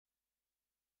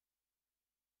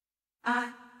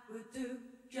I would do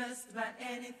just about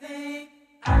anything.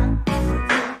 I would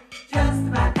do just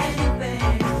about anything.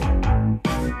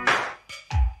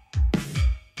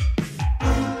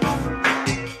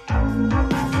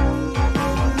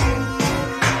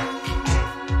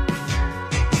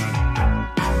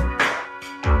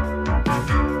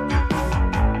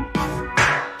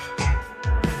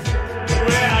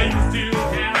 Well, I used to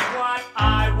have what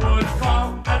I would call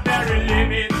a very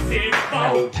limited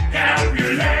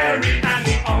vocabulary, and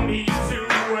the only two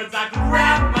words I could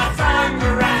wrap my tongue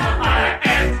around are I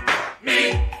and me.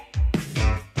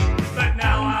 But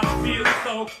now I feel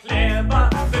so clever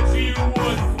that you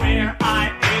would swear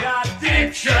I ate a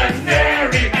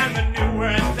dictionary, and the new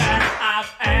words that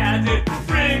I've added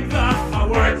brings up my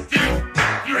words to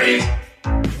three.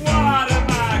 What am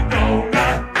I gonna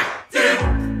do?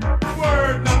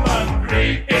 Word number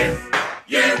three is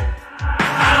you.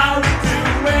 I would do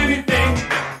anything,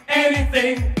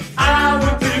 anything. I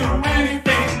would do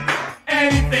anything,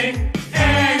 anything,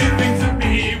 anything to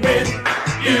be with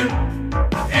you.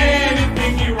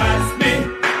 Anything you ask me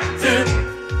to.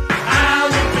 I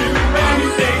would do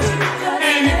anything,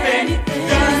 anything,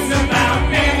 just about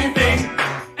anything,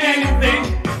 anything,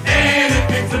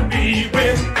 anything to be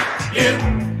with you.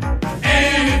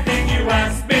 Anything you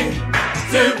ask me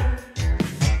to.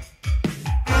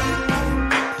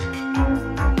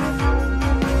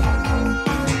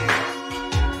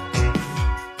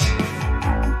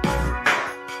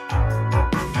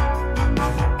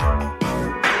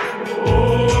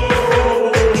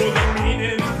 Oh, the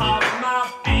meaning of my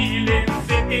feelings,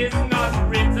 it is not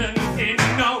written in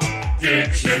no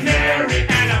dictionary,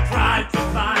 and I tried to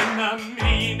find the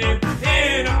meaning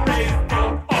in a phrase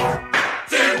book or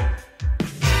two.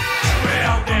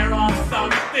 Well, there are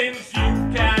some things you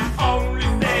can only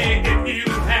say if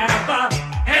you have a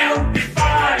healthy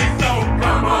body, so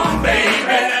come on, baby,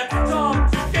 let's talk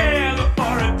together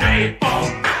for a day or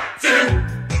two.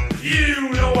 You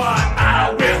know what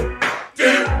I will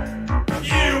do.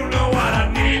 You know what I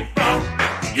need from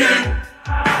you.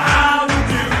 I will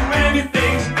do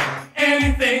anything,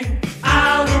 anything. I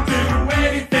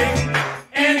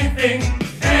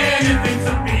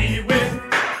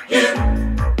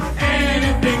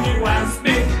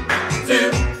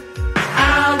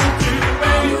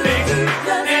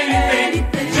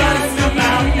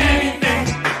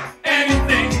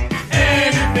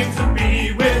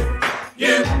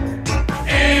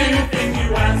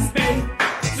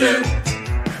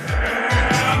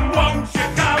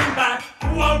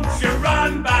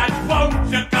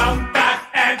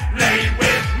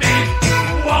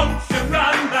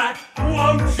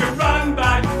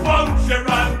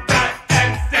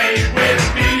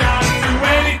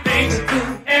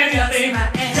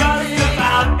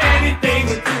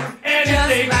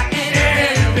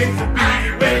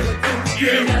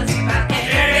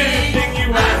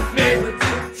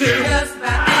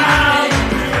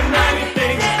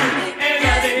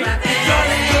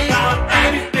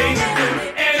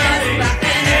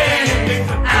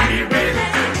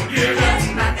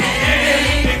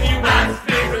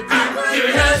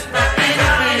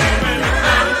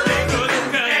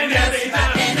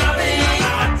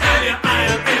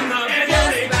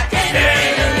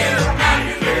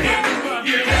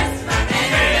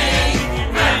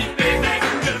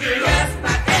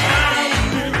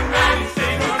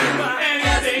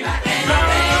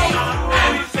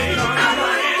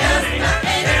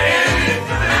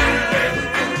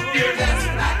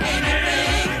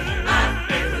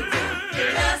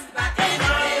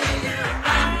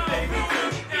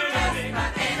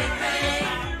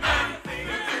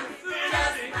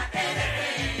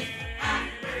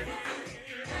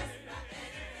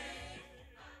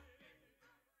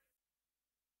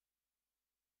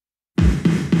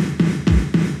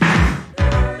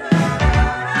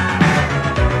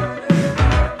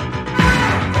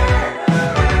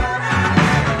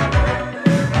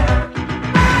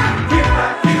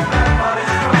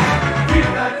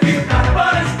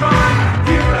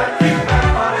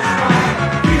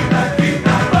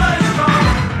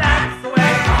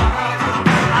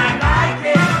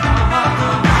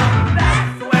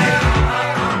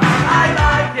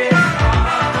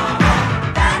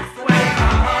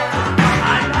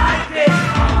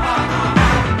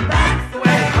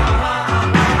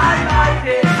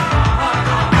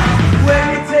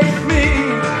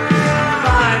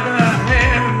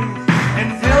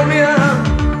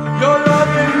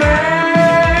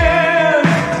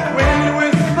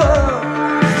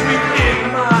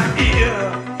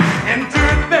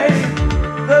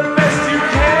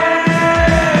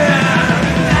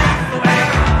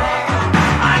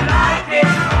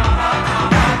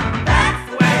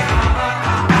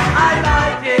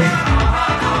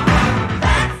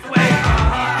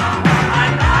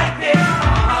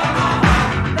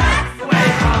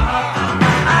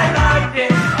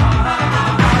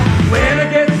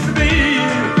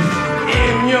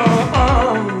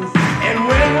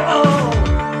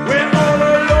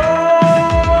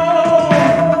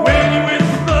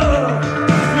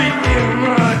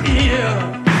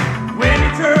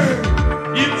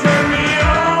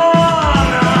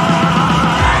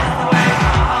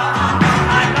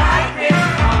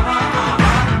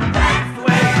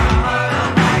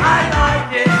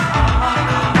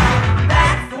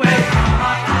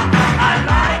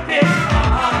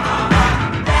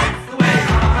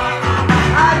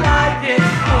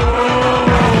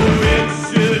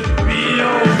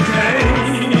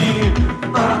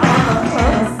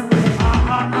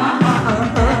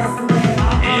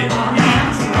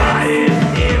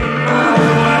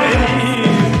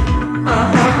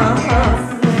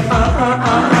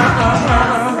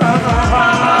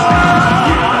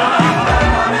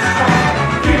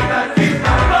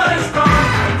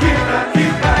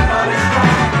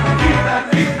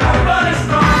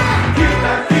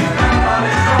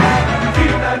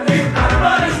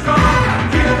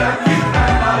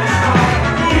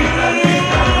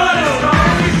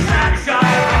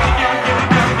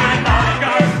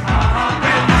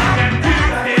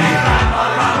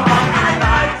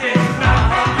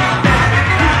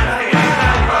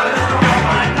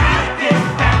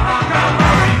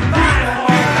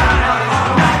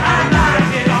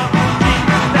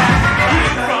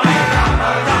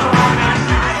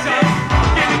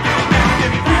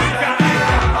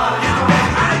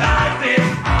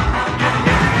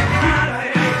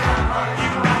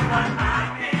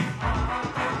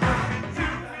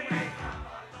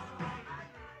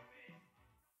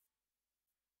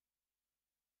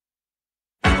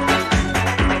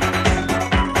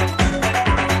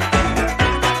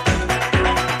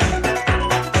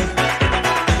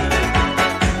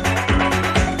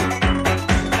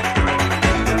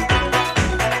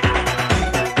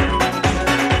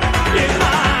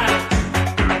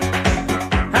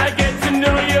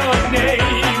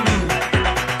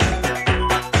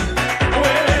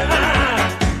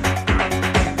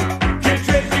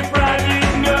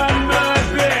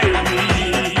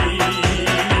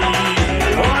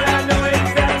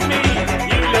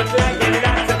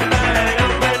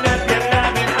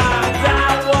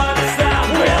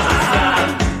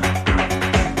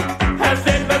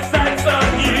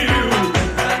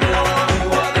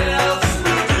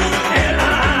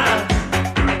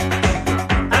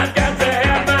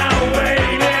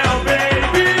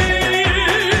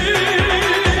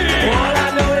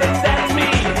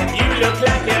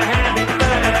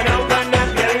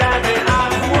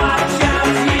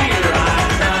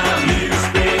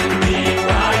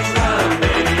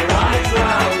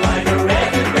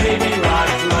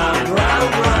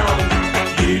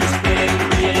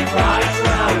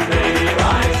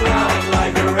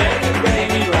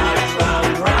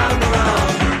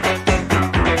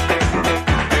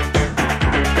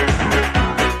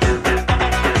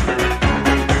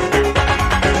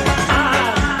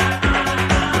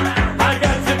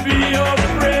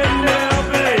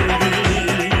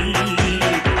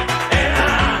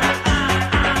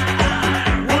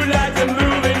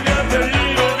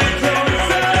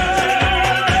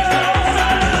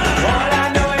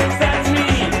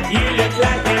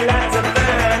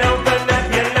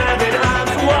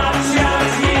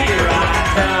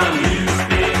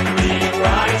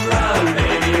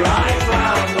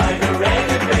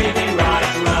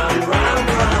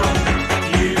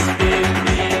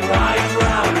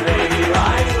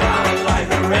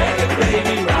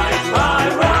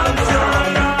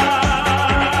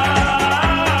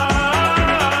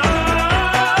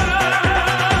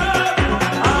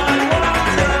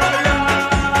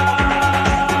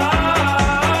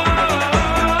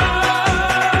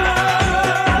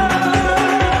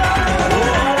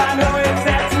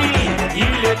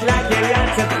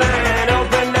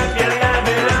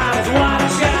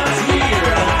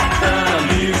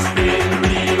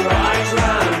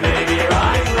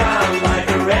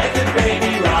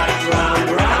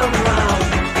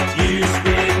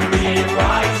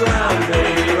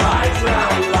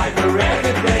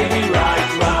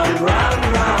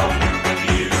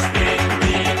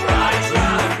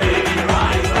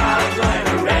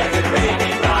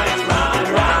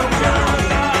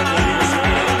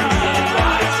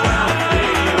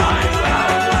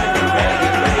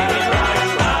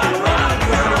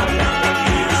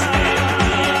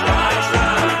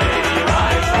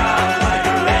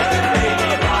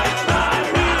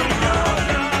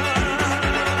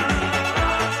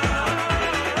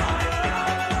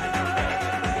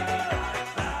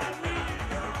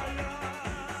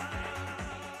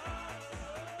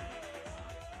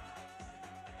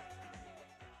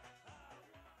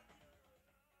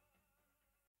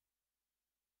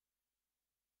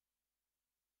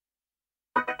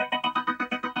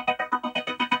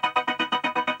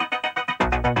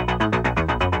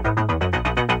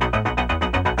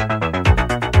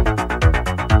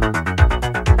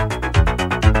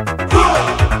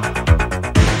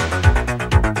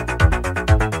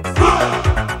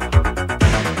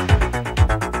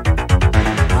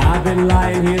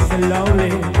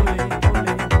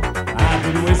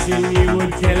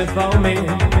telephone me. Oh,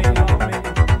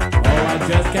 I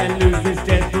just can't lose this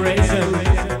desperation.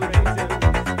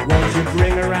 Won't you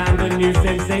bring around a new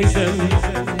sensation?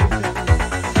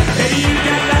 Baby, you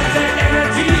got lots of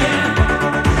energy, yeah.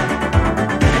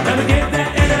 Gonna give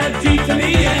that energy to me,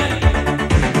 yeah.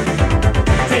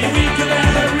 Say we could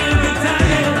have a real good time,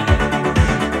 yeah.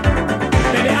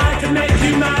 Baby, I can make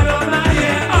you mine, oh mine,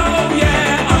 yeah. Oh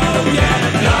yeah, oh yeah.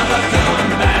 Lover, come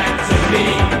back to me.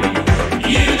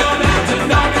 You don't have to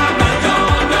knock on my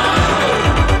door, no.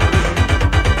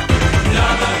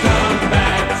 Lover, come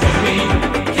back to me.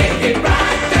 Kick it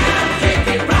right down, kick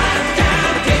it right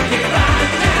down, kick it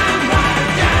right down, right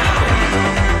down.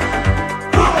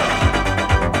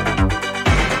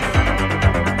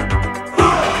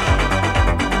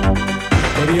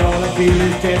 Baby, all I feel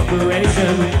is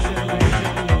desperation,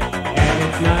 and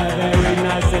it's not a very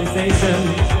nice sensation.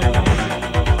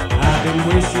 I've been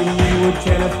wishing you would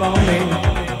telephone me.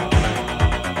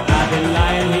 I've been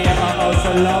lying here oh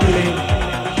so lonely.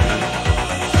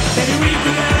 Baby, we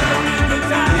could have a real good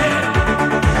time, yeah.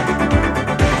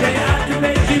 Say I can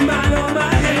make you mine, oh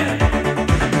mine, yeah.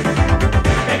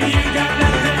 Baby, you got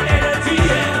lots of energy,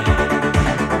 yeah.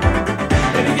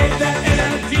 Baby, give that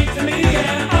energy to me,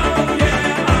 yeah. Oh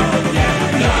yeah, oh yeah.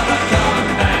 Lover, come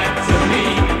back to me.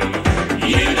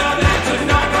 You don't have to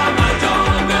knock on my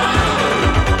door, no.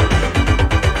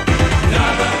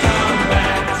 Lover, come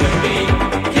back to me.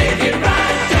 Kick it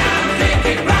right down, kick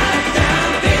it right down.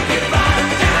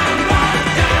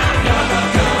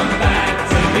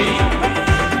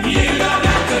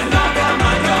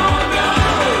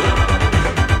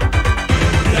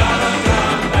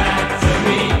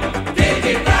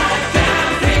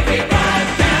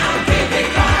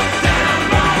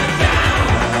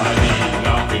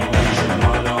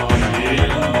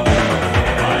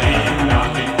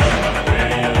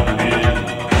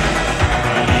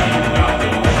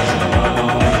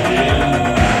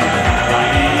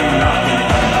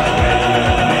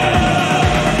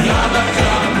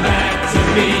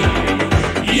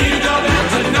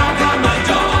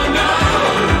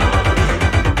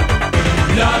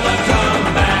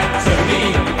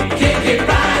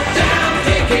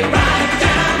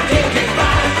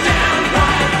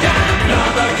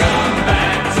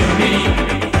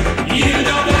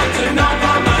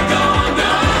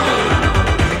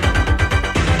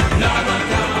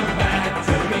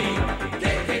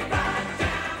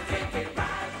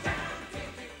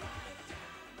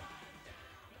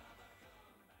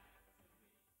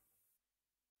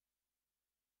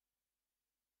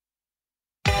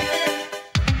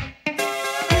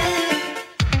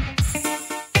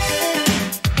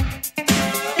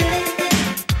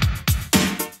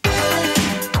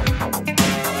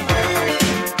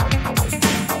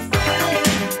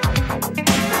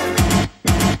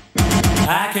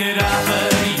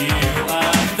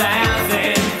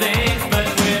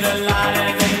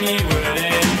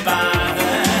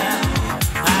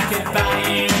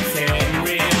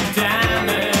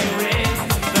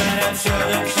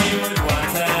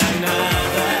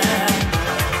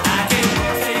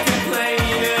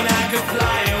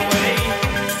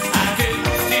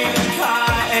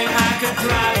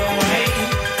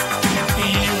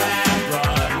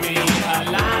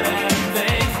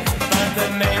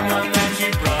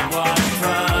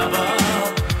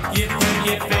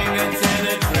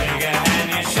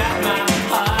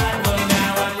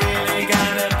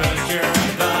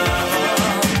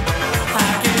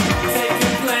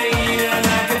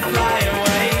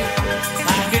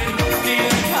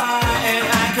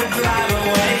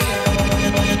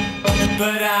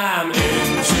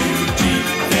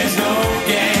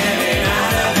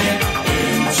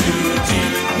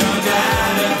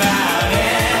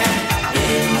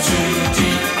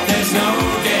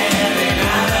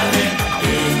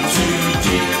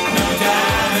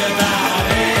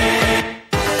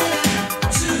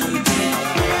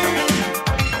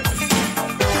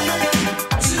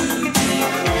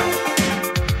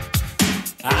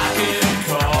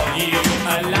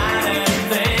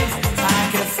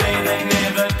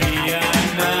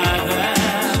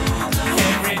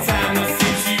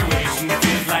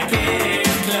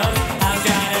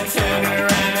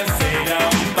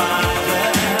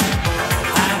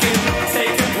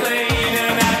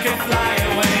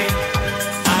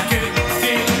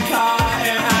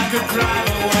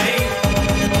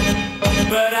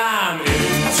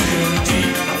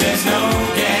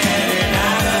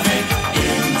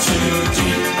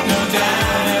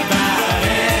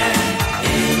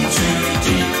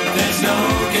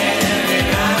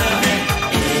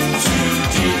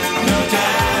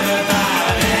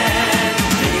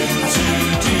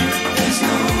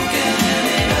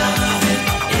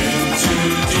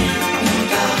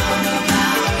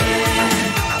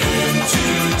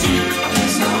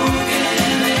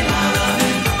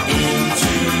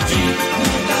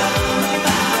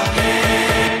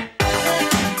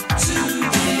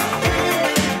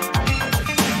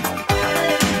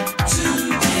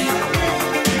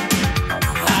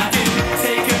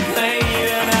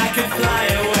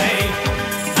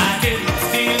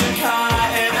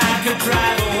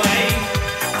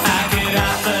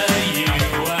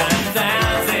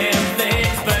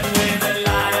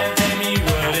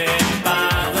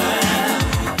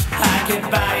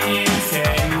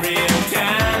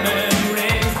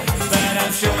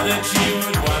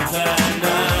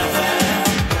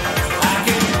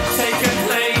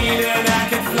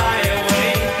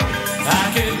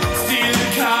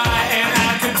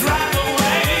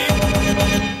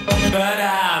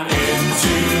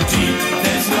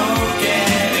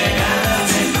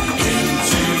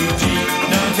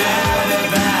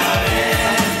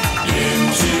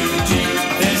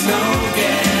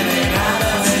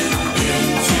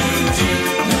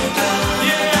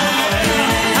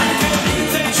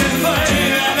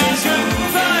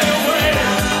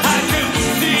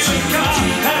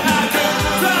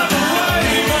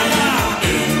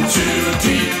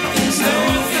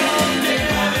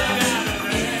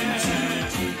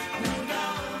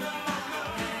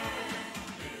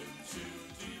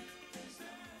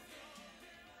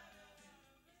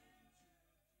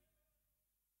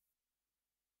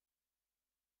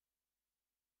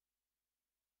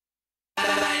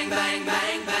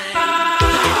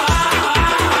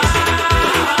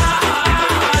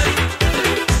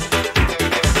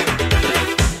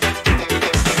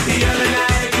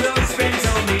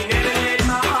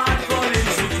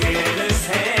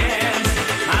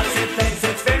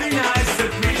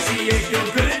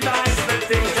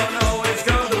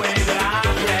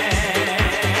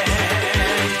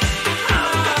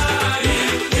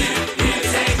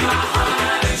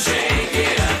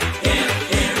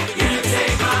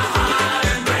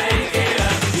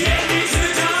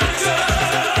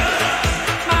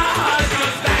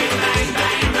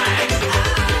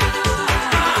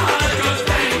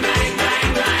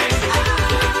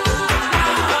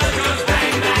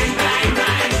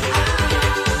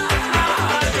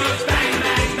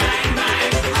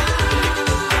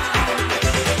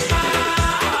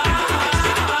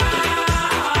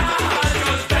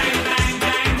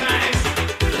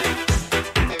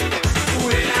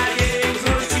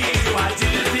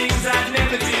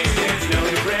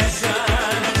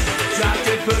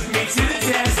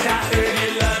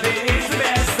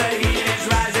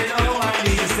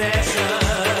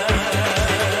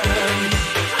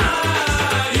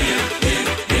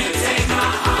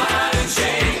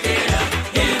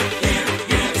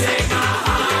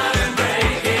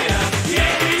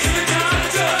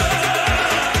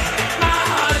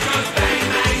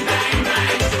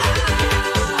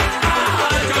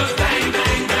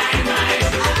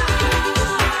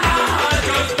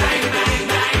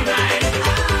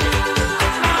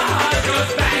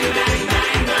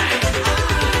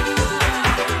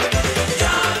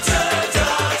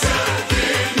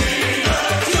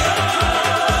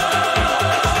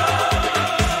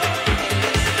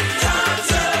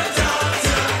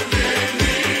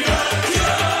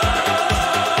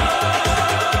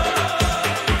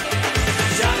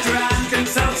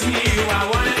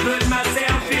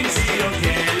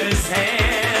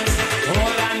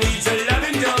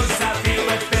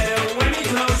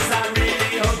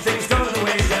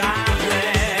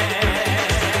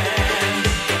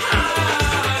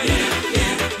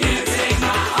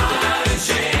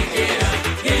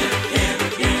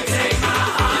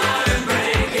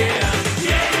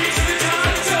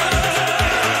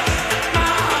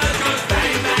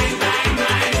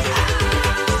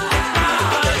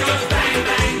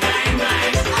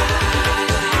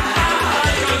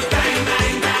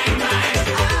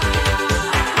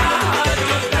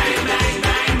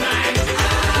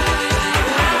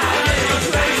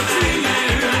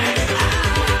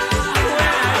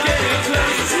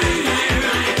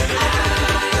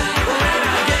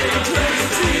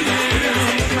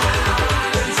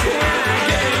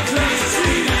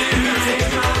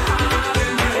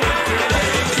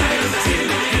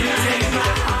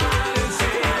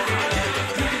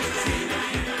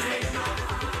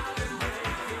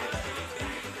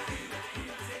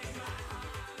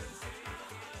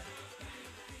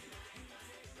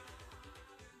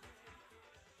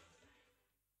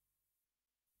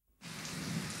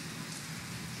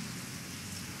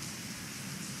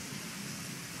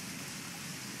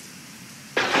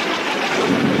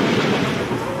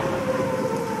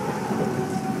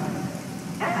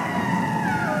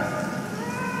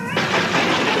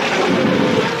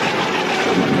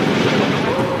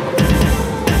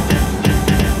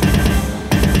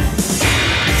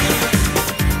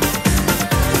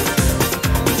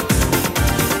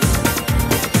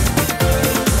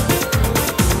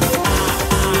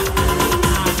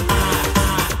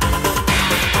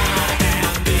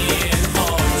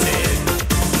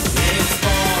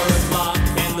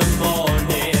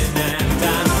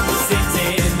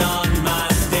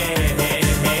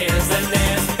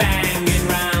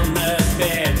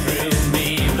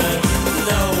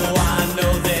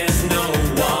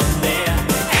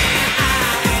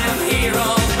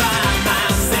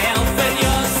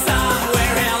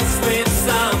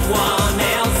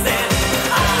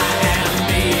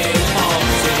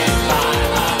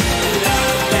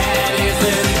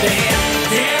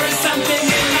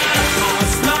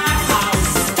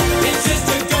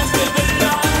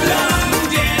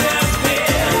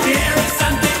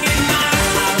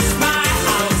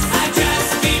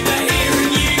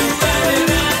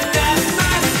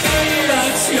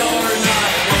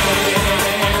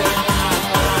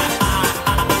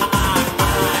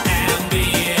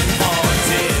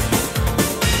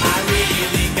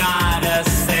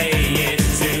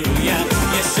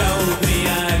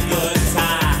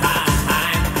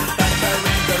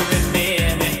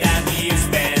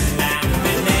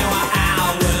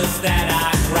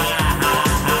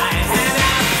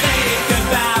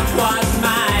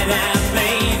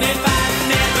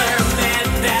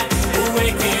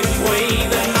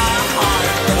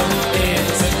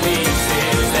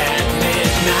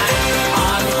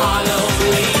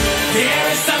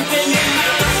 something in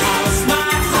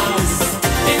my house.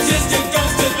 It's just a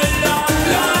ghost of a long,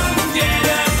 long dead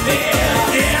affair.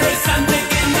 There is something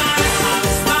in my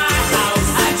house.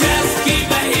 I just keep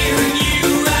hearing you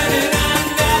running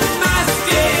under my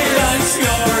stairs, but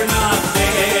you're not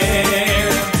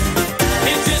there.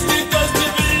 It's just a ghost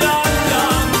of a long,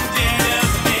 long dead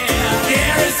affair.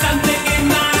 There is something in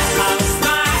my house,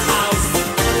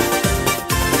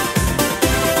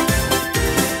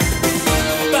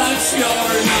 but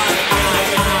you're not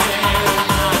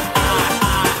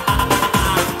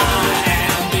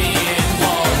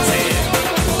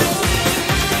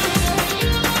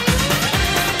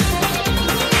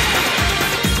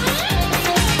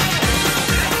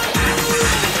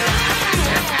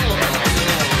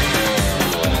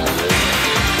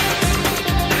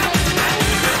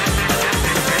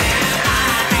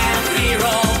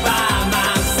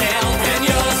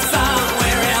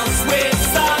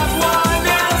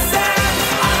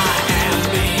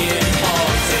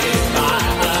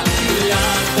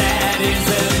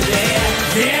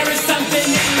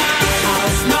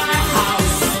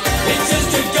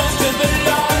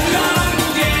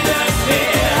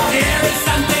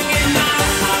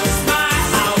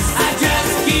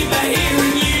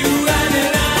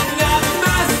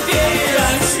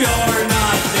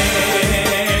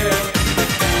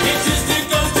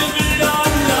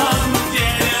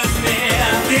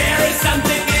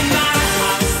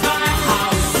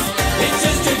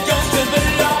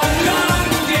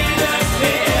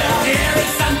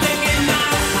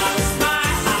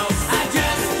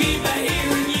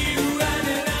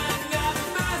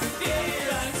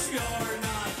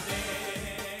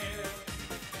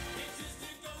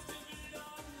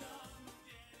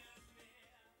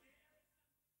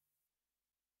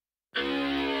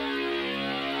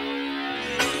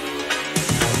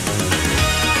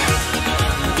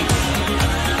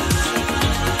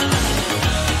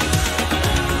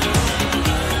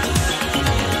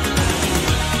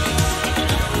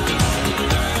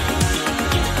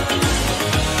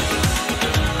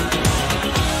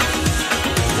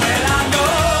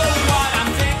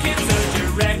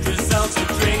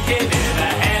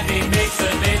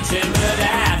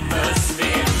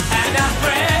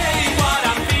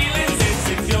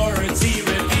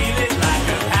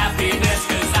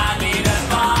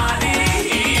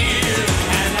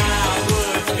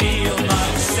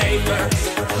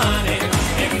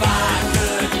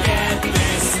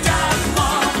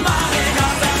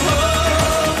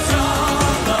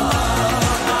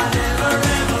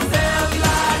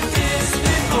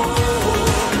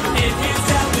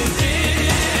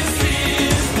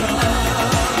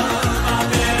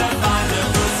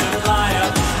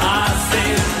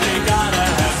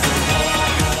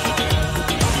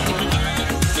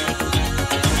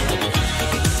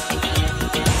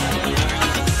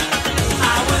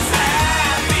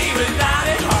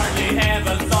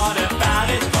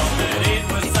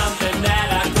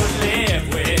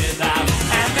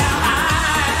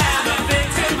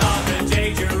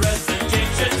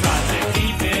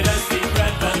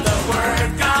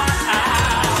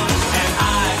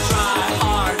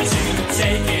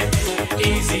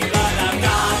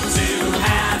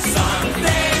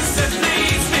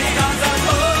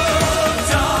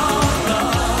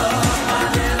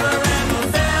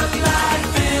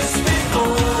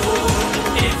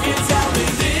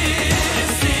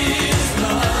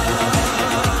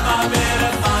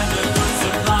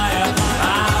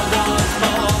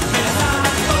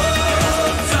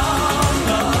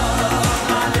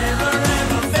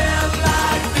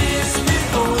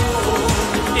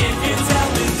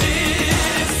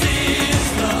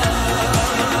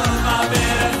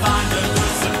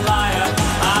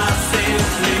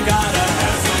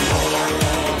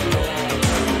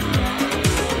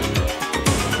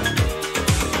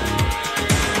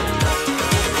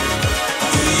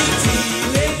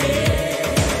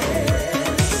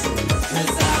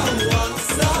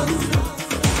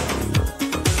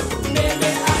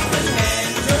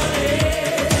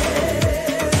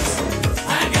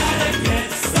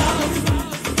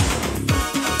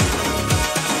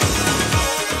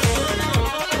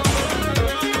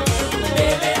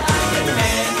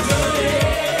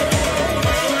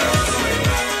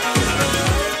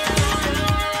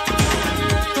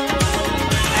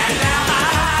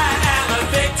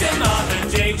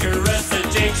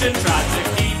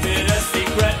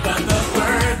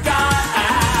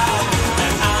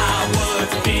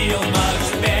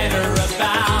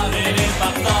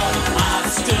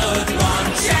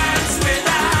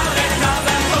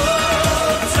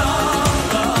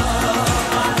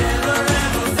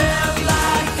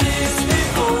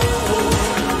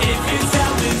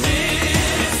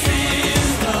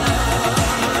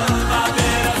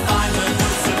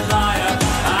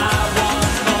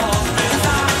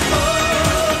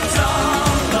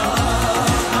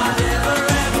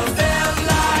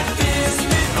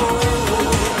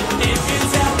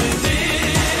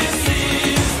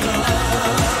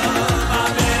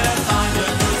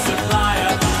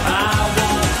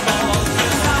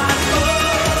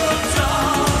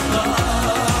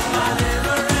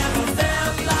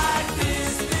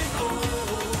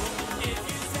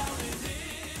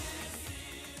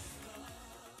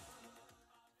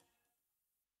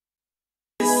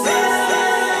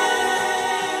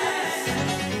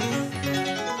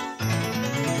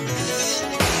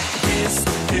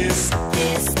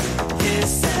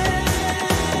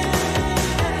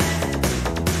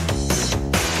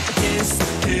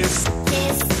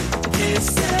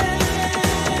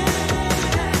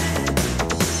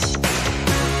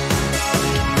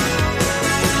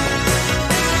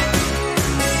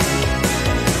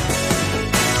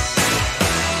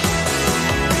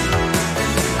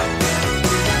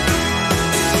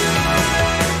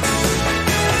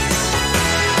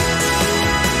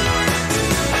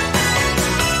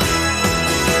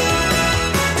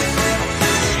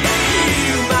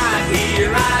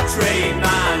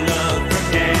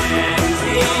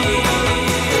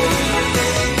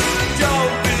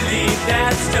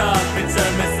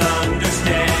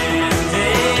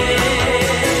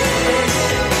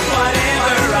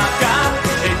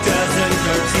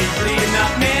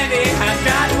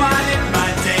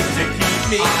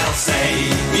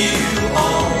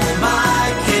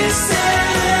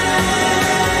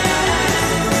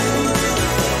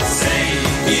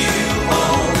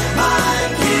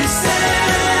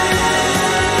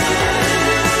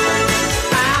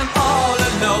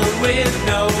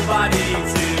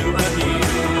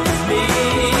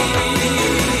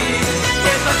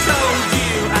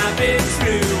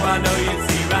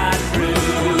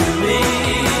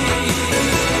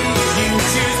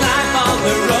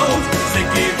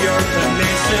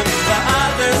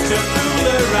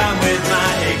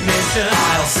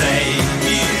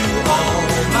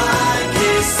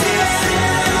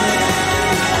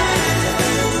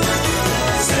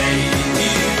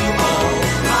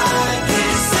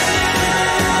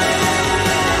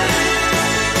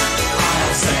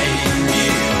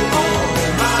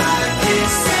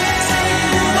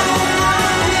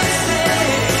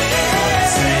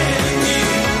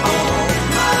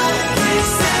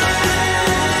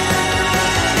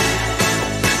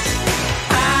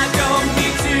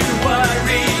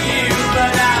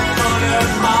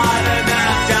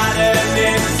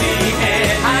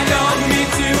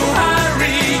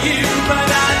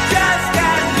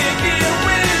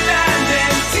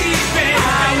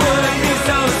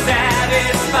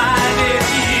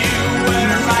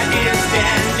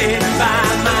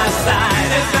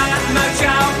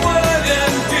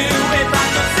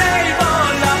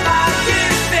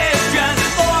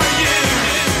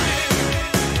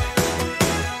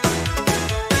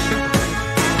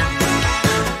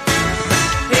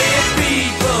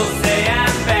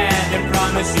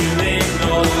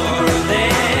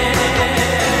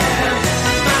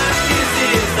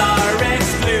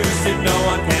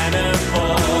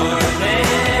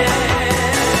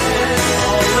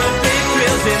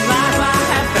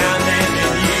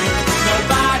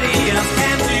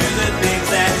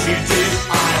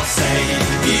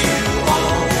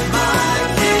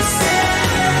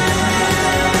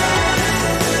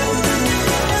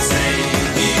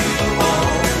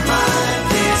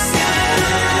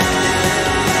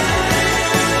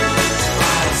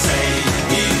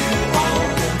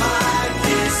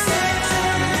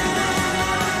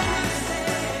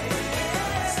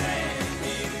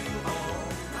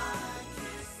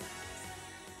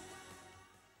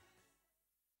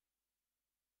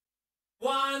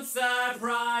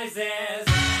surprises.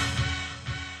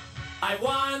 I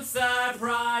want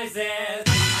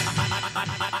surprises.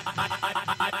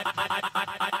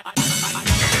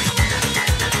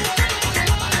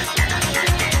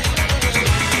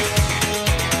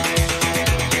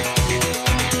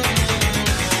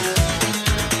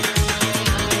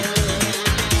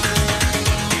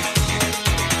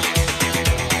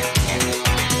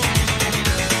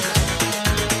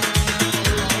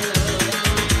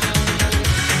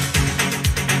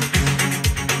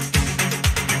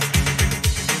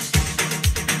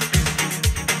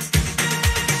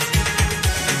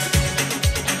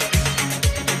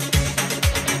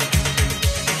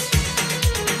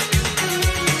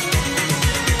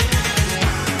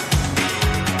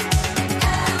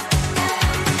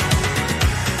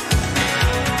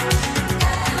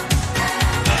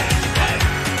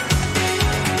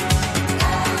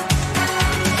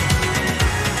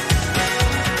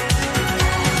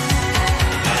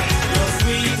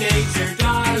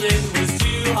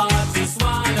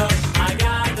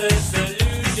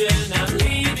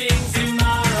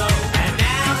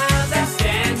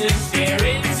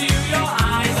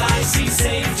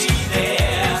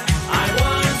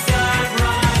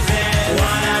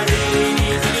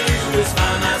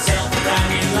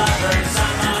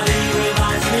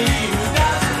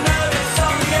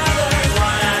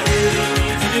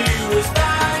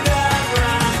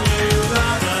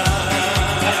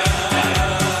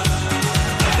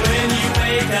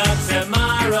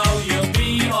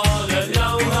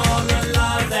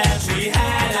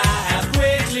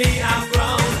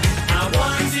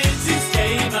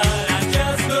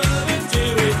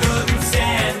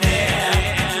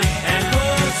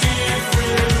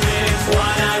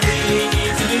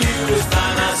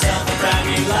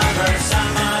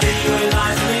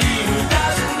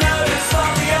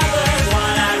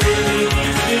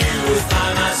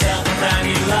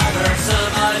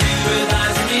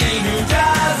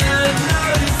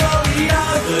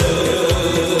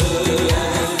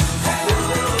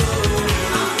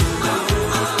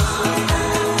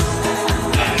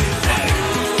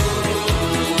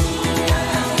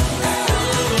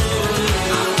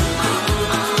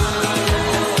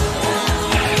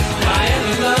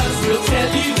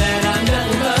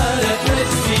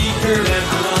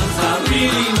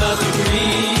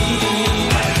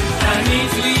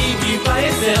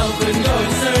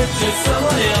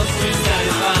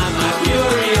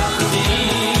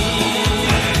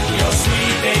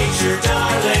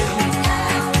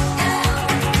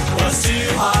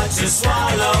 too hard. To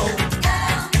swallow.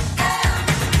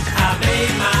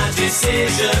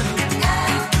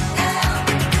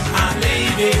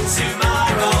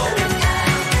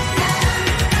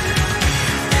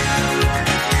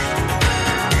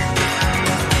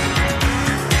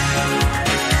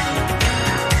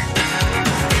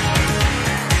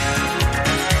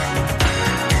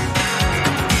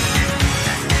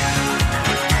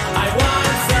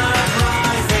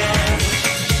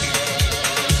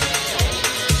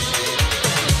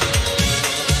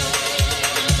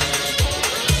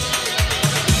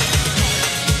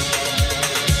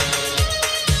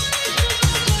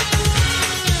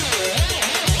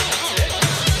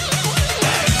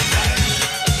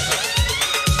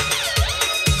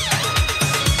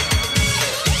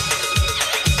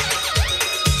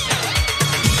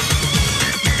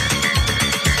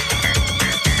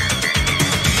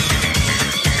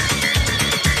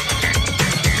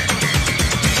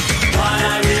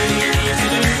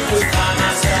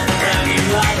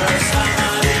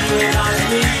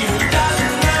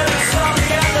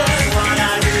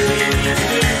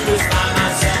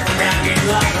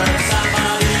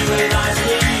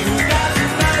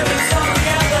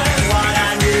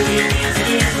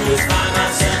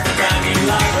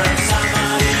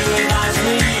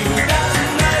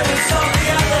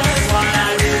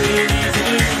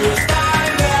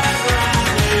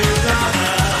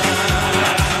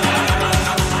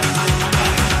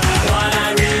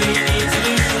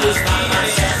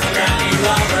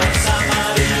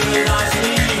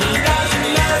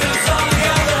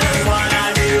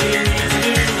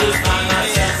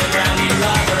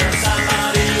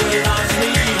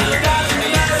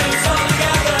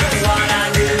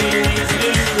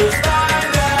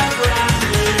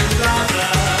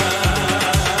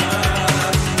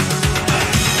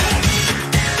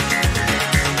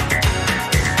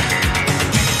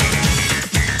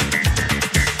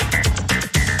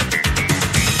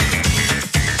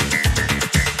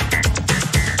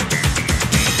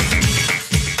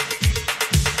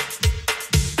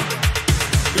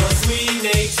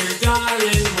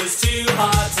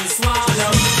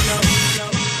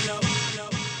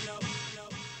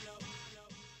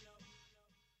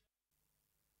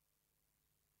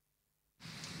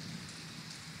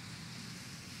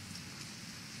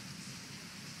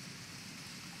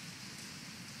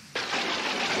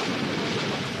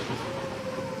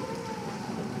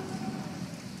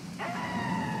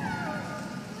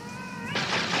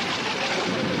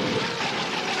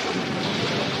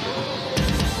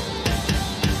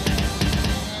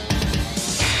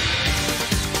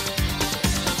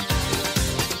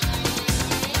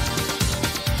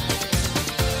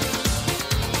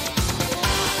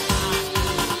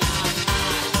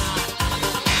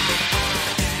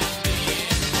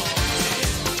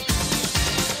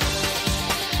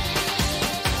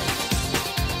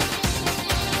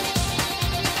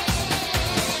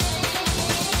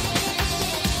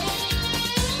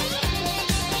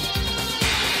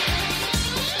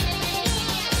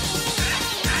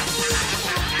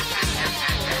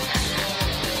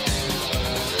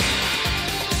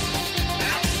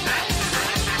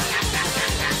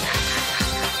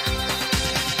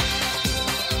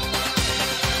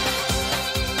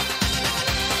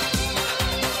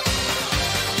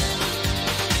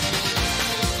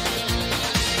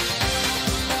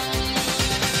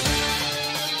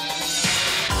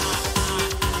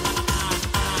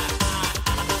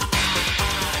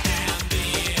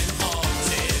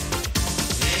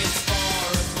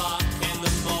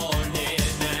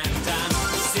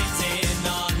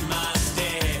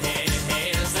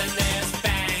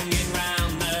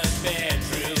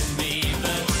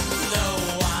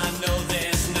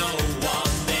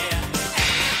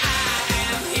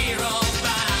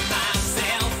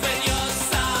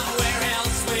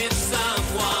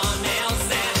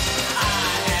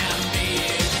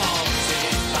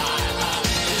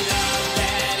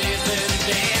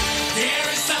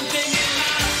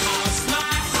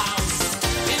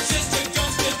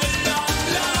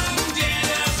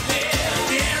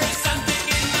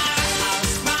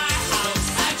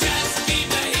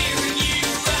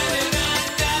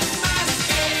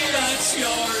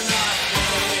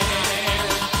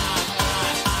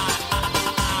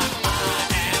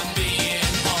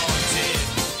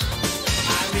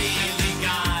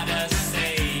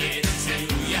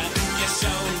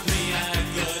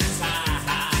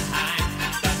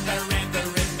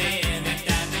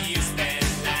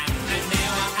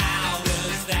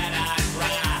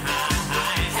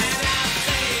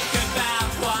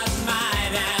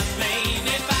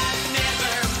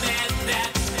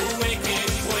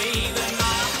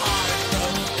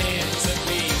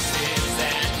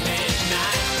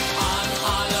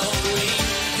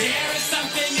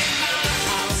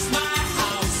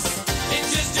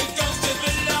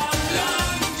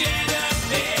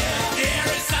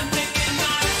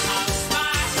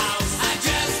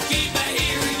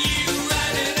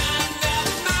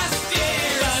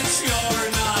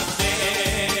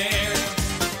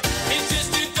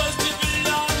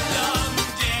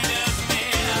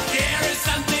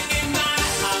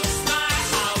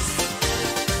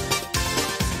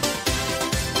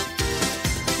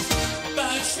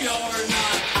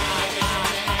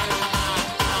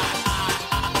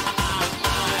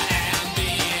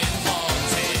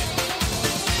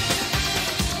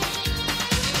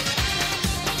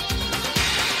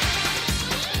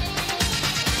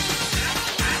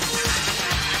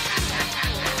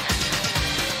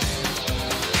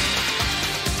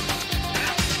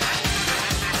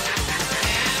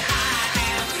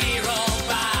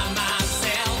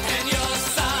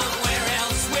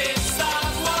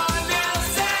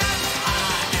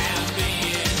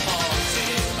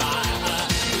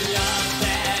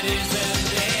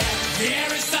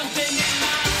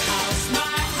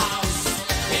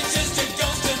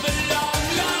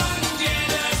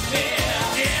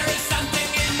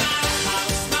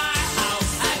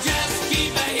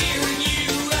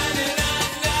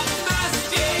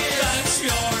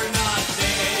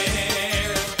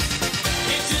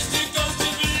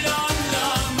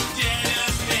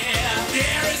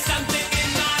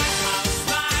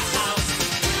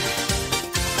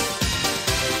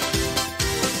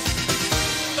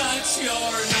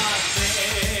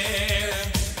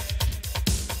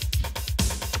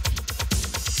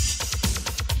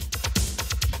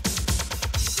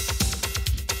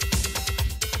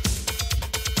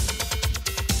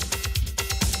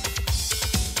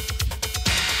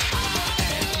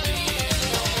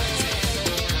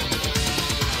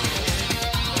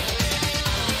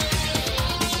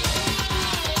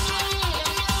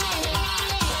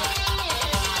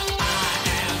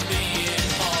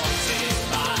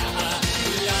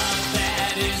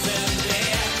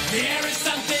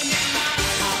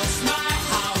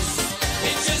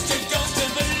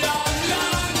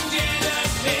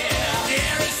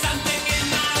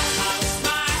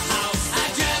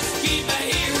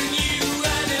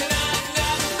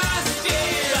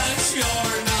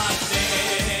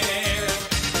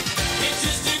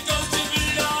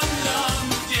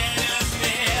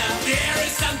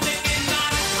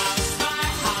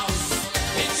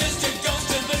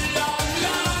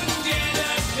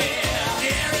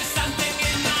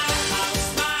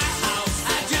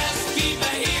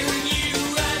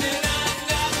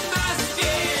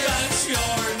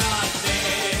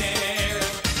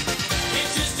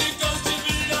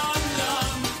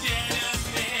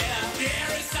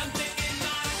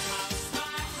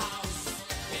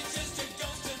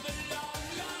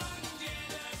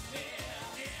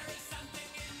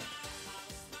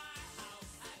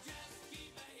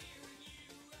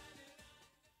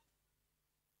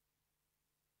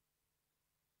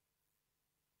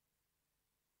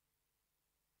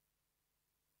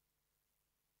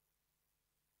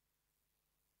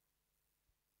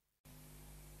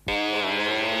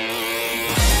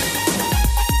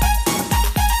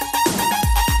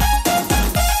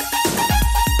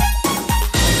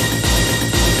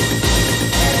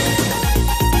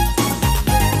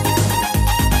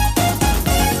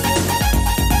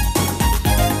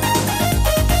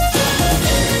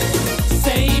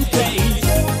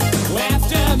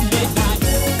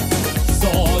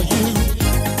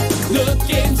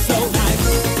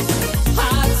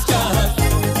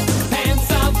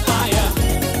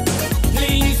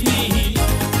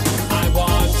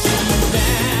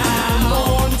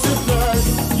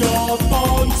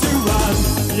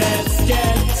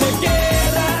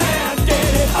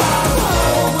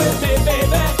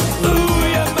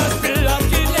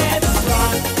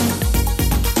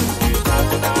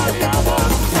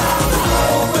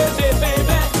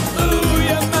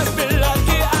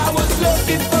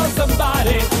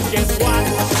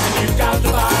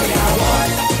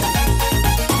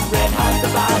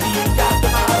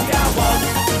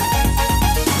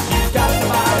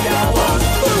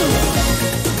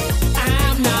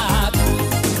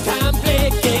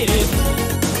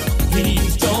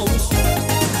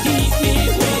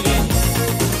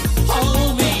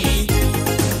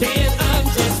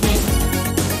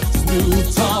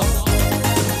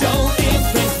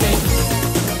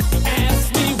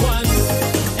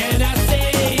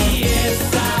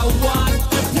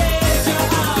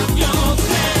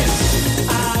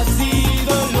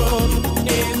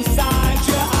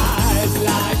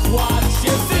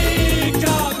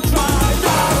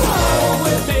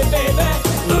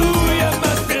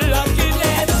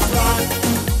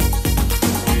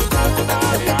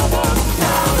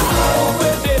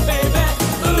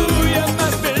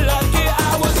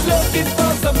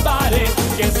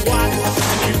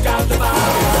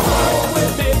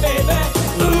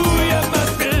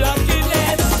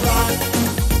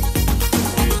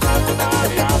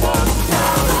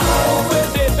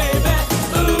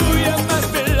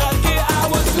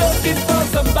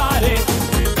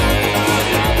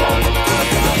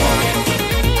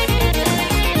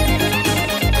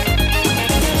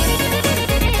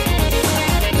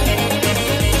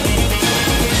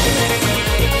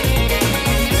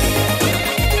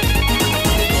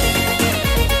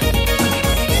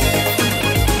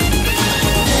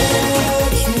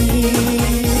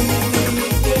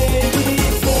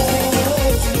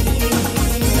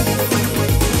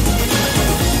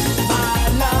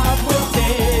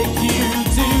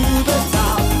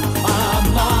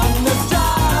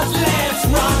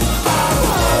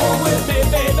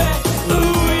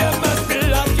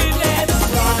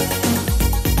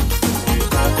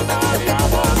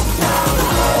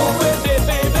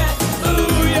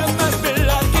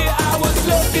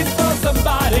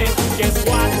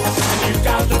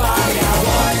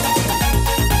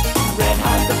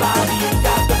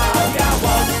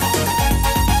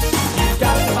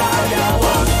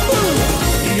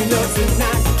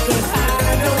 but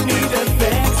I don't need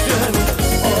affection.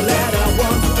 All that I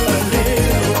want, a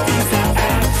little piece of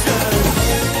action.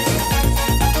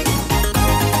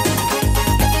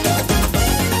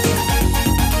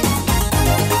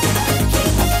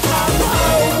 Come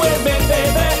home with me,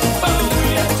 baby. Oh,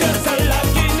 you're just so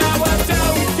lucky. Now I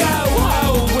don't go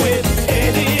home with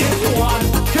anyone.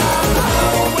 Come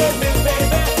home with me,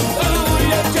 baby. Oh,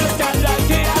 you're just so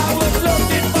lucky. I was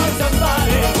looking for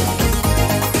somebody,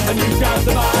 and you got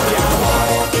the body I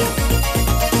want.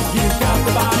 You got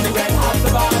the body, red hot,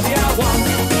 the body I want.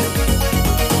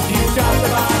 You got the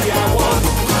body I want.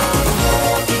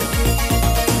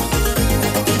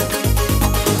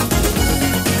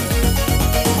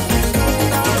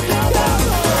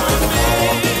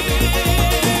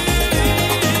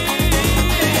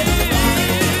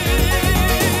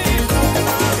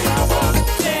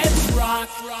 Let's rock,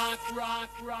 rock, rock,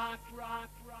 rock, rock,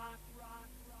 rock, rock,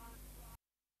 rock, rock.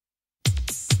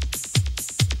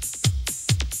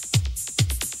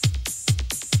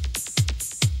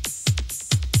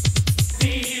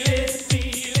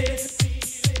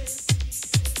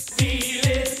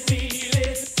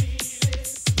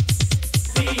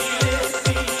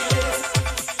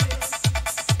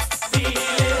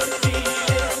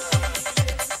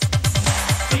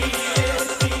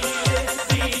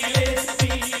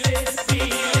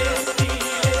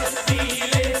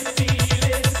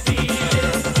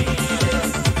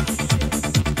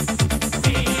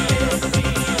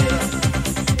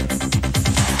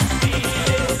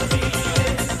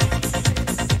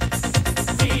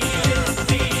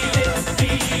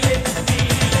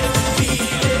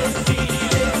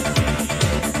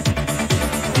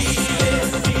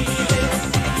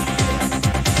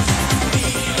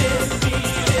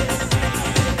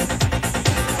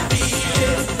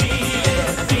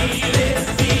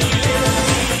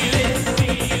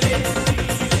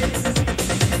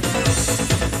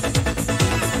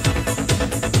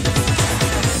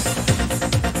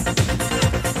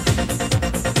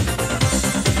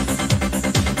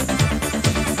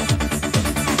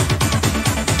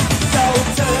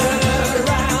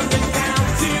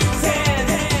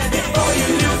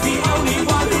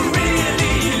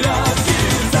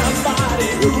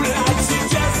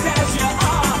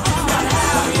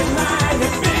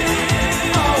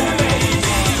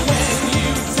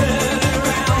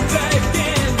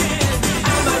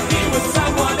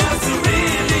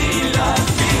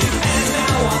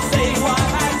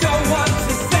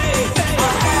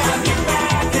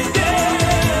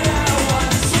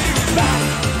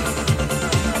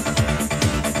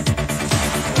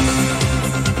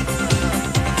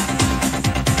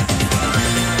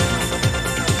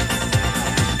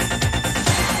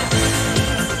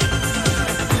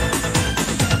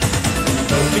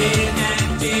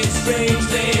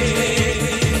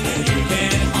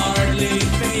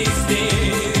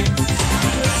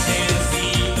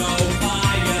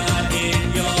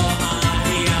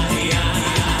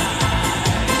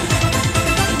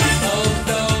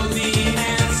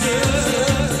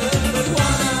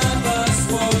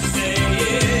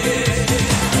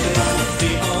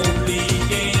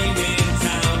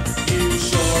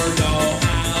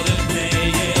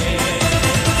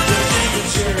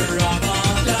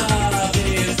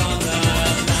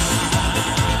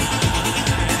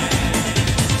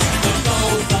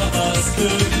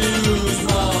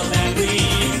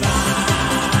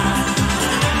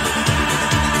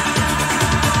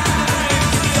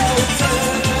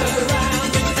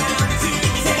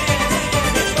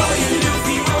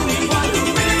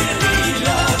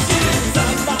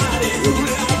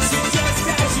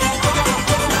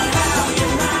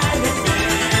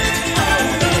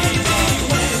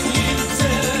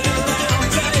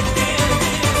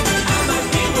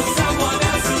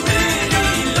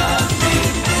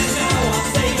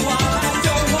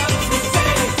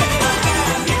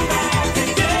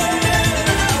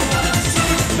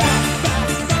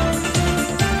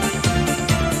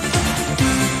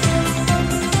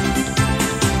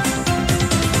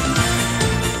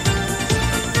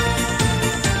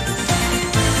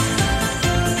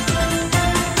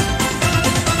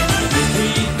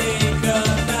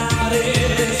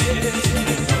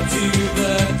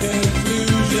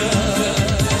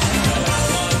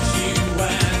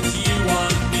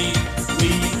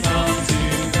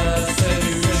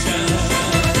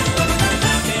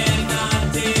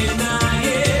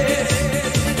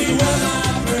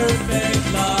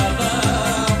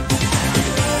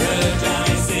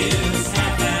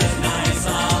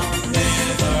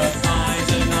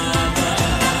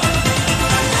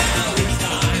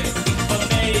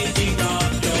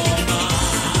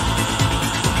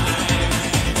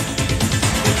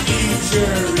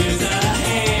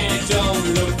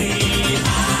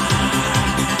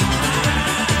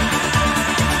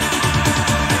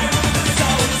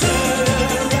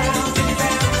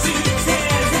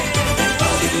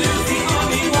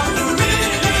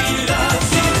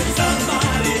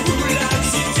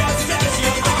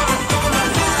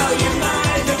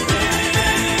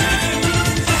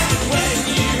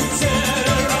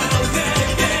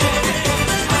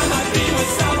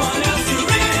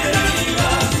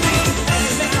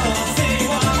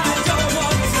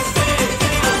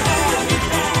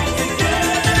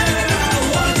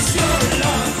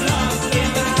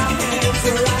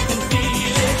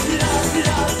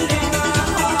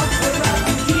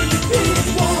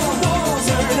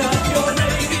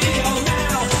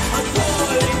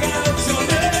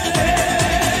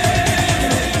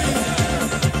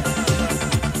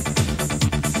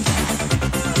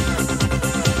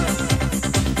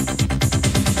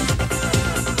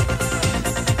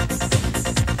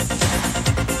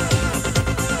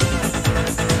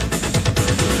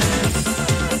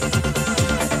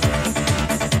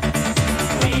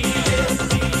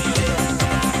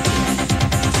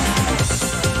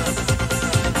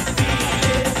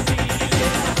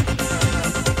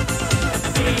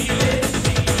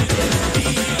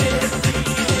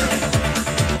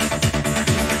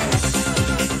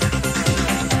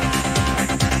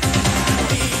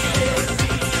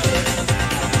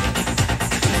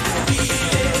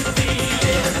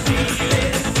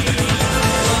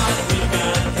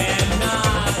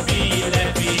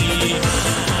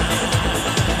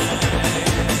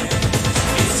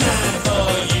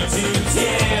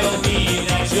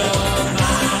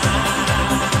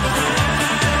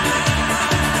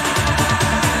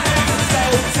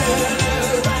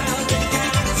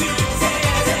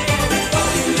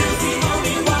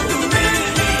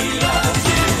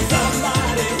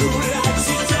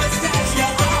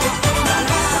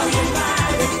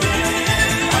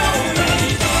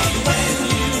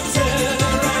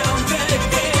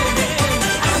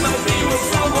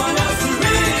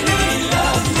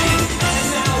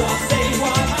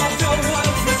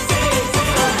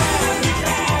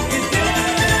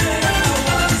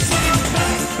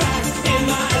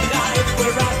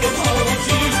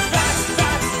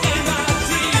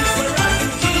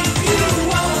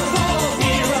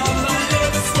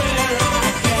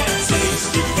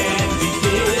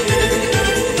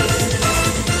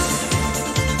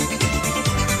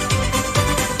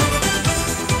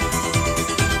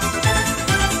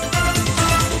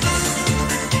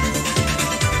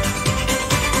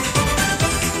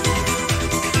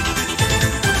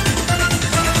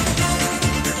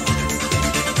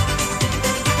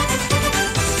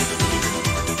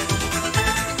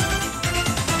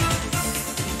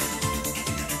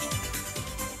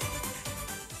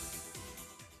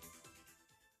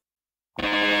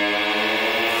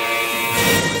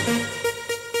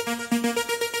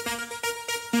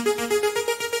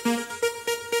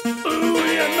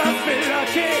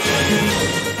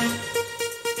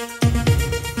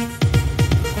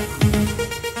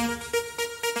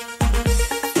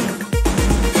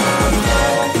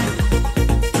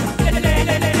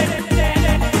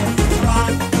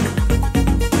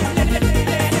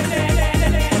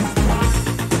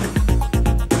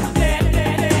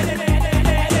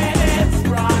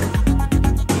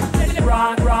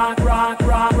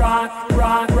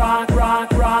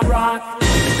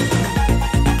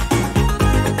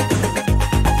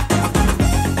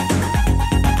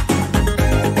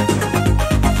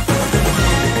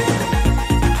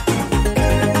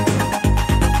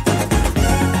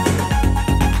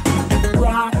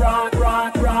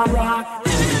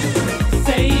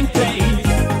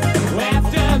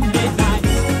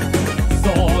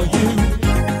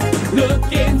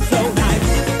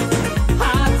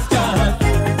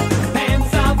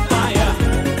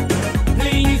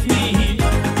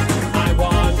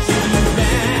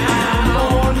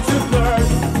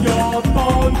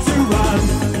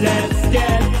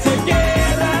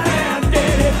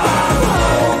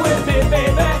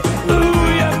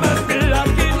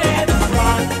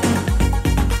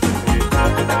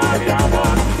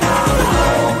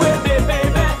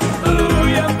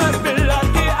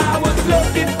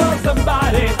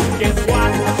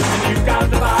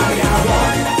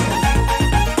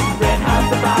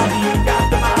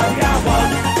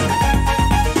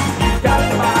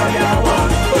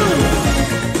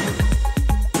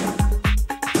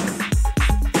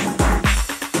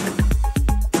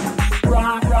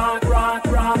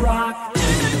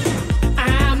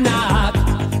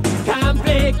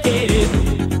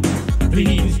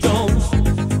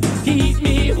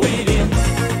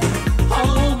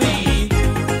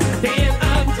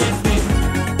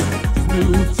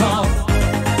 too tall.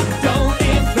 Don't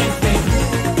impress me.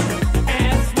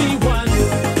 Ask me once,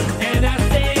 and I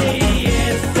say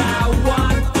yes. I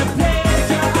want the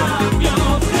pleasure of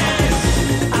your flesh.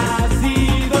 I see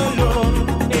the look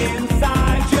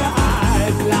inside your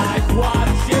eyes, like what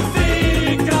you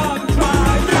think. Come try.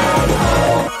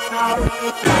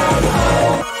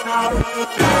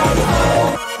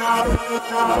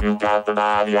 You got the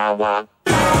body I want.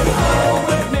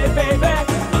 With me, baby.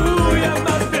 Ooh, you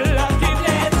must be lucky.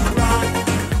 Let's rock.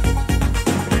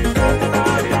 You got the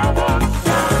body I want.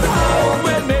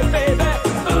 With me, baby.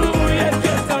 Ooh, you're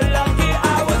just so lucky.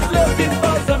 I was looking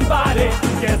for somebody.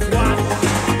 Guess what?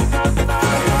 You got the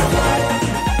body I want.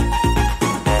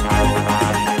 You got the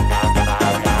body. You got the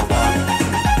body I want.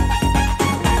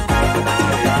 You got the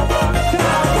body I want.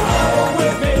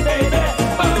 With me, baby.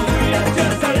 Ooh, you're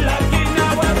just so lucky.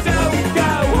 Now I don't go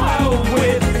home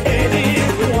with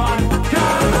anyone.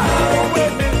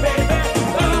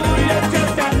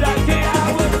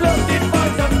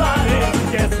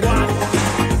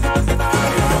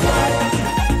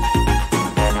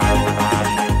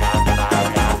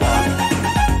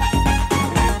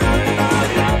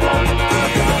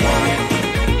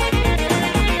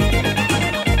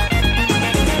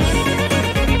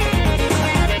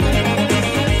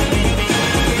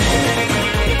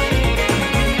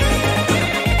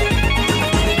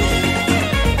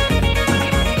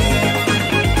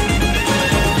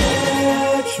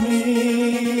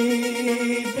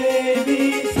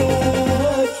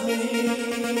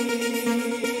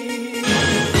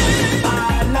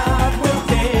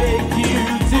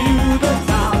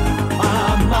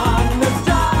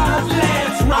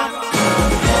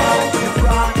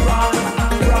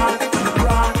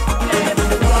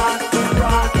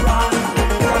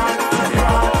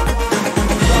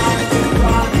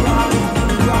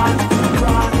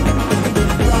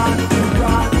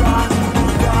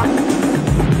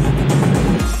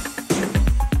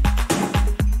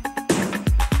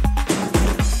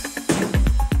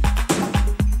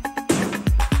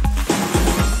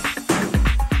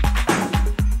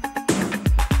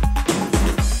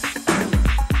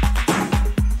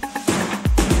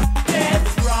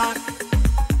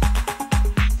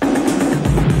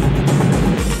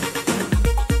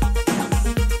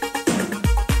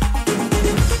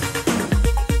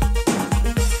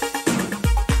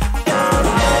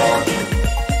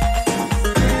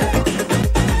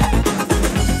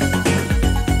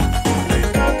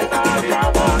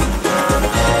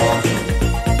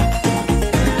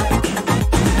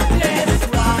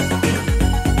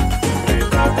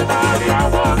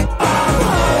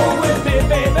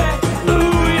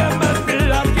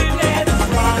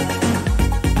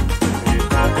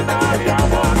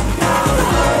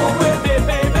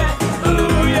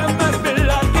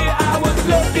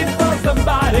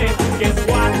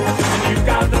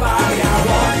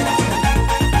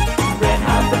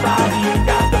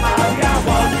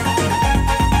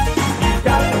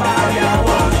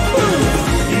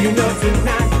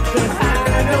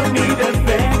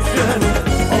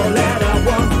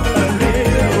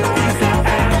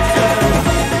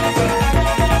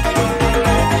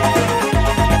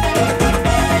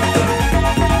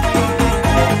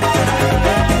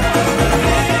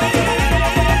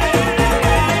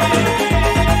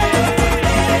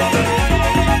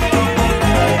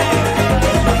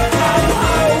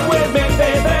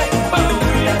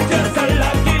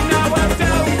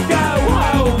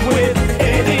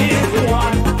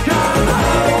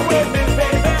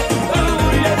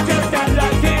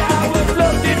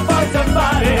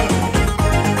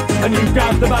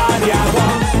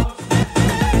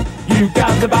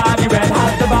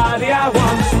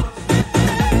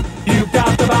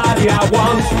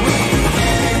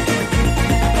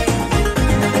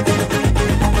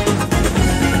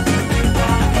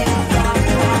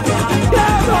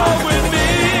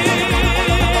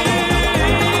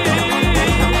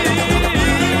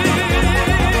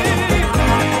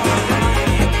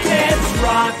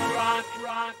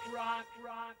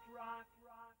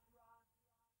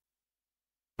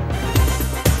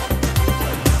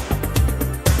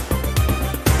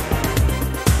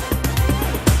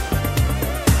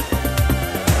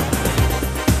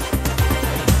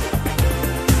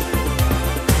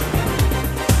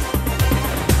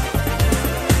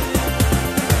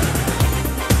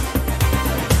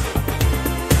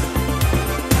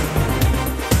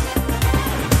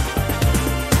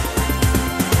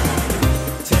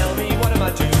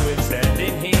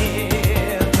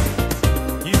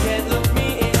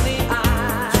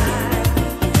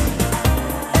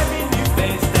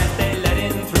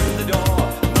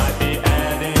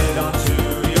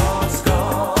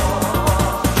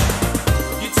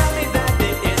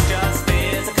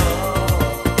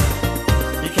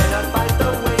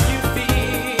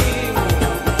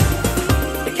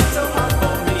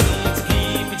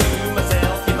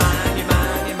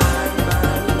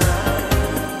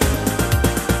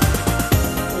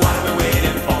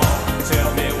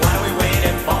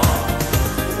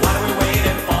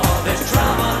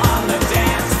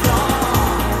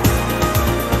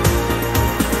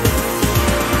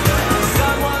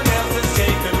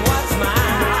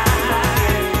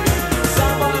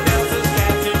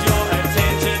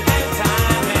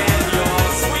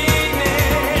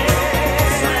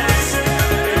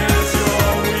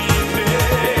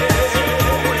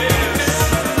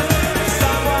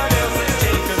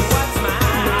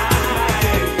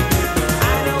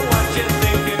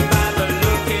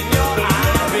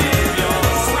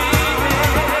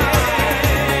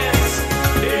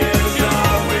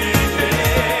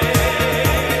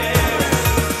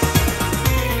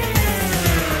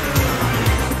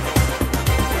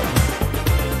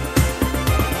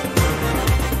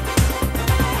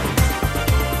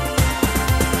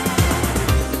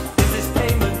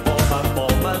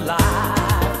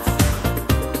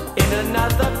 in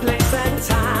another place and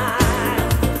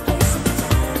time.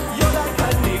 You're like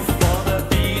honey for the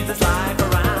bees that slide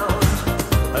around,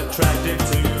 attractive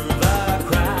to the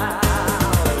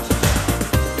crowd.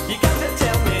 You got to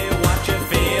tell me what you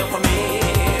feel for me.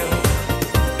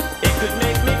 It could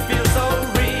make me feel so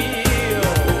real.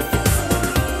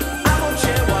 I won't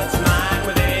share what's mine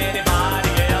with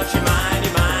anybody else. You're mine,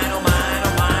 you're mine, oh mine,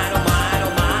 oh mine, oh mine,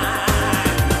 oh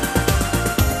mine.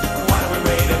 What are we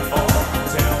waiting for?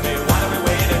 Tell me, what are we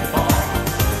waiting for?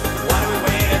 What are we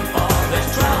waiting for? There's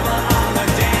trouble on the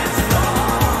dance floor.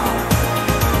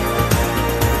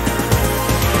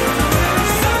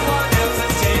 Someone else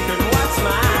has taken what's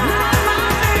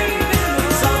mine.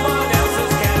 Someone else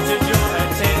has captured your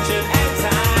attention and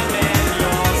time, and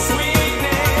your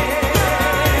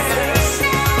sweetness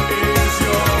is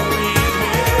your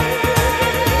weakness.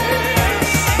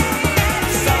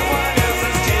 Someone else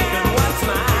has taken what's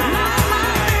mine.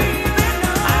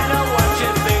 I know what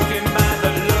you're thinking by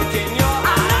the look in your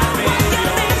eye, and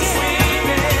your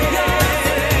sweetness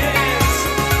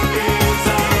is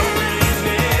our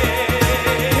weakness.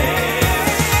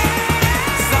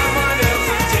 Someone else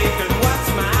has taken what's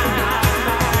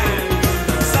mine.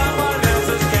 Someone else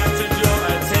has captured your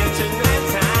attention and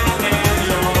time, and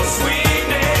your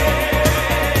sweetness.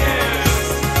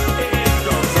 It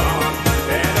goes on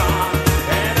and on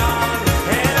and on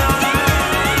and on.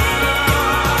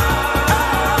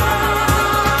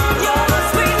 Your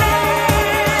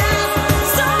sweetness,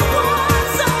 someone,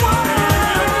 someone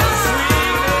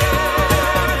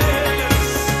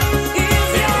is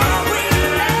your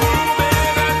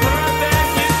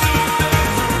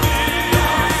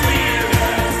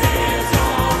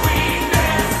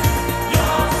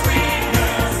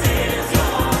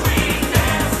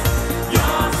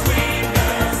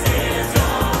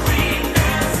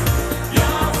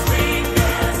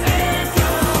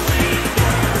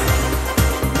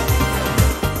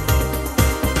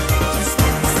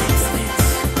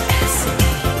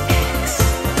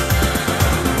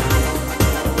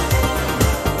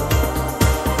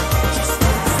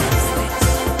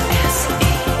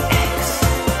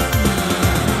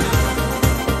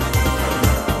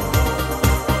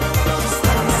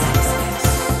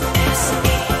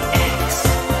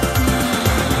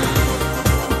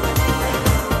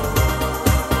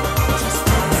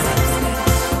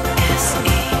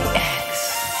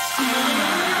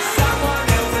Someone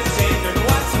else has taken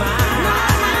what's mine.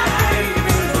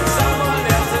 Someone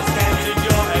else has captured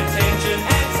your attention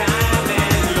and time,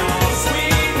 and your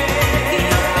sweetness is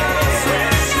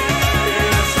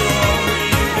your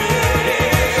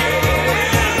weakness.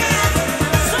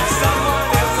 Someone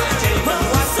else has taken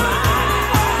what's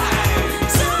mine.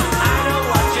 I know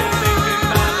what you're thinking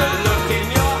by the look in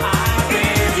your eye,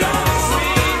 and your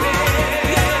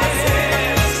sweetness is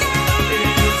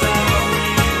our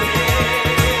weakness.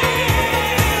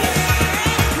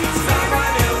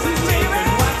 Someone else has taken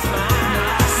what's mine.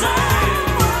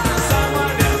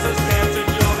 Someone else has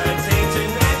captured your attention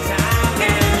and time,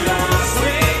 and your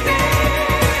sweetness.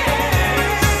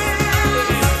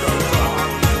 It goes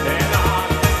on and on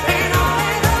and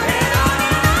on and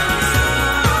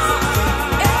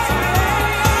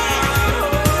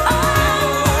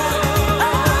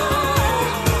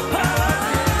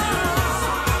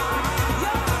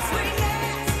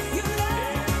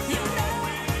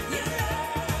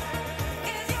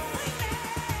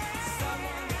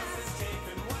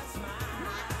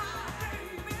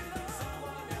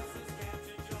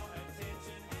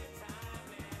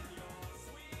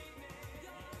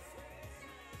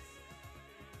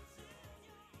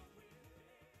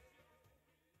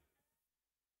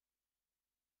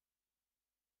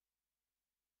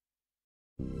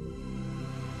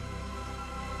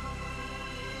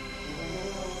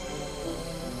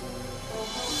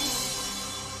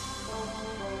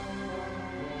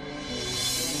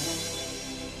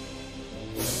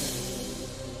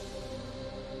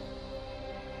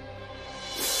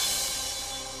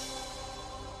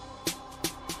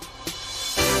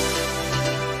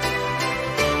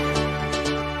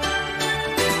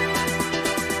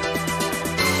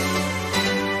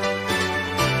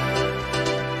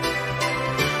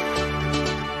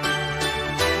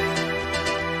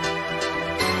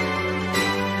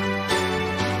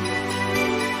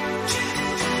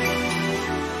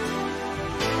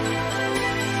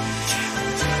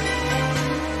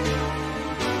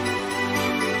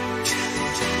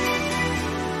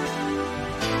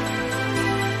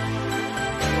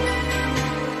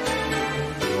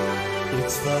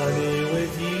It's funny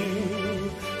with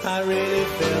you, I really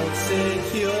felt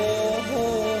secure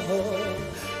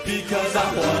because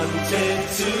I wanted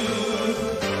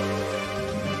to.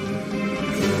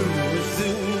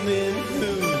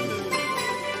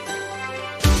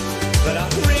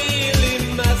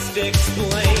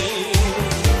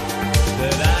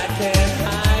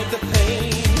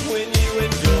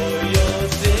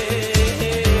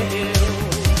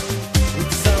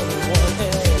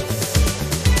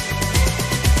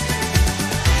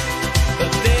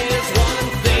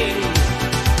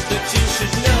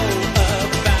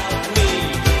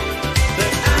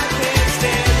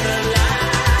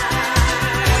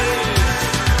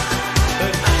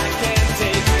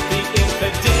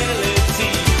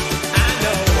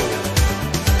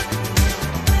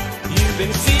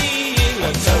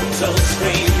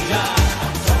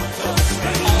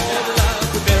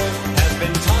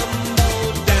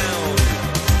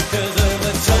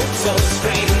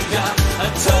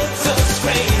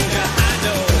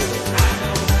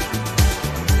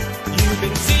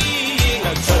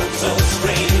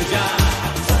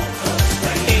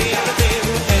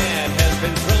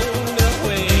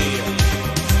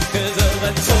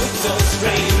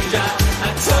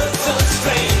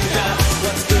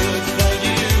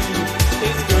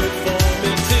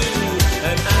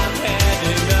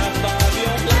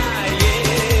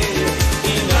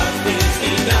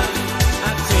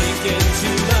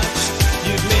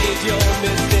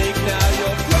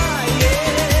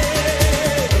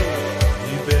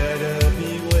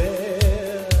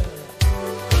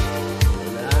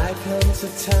 into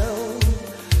town.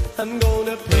 I'm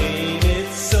gonna paint it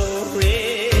so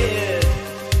red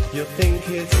you'll think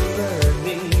it's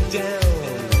burning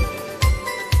down.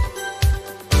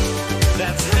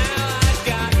 That's how I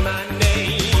got my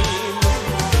name.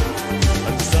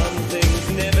 And some things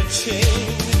never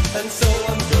change, and so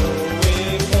I'm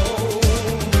going home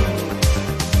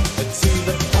to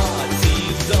the party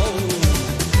zone.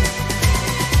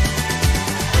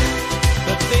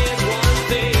 But there's one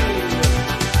thing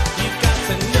you've got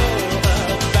to know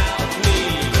about me,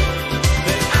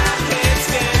 that I can't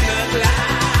stand the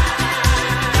lies,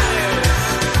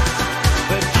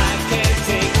 but I can't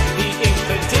take the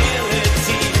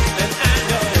infidelity, and I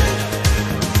know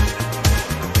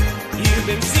you've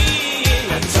been seeing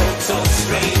a total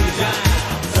stranger.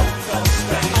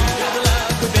 All the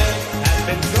love we built has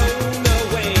been thrown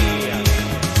away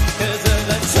 'cause of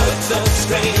a total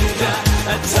stranger,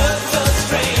 a total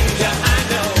stranger. I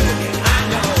know,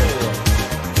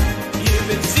 you've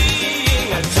been seeing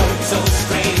a total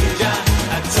stranger,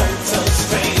 a total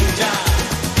stranger.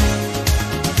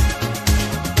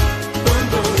 Boom,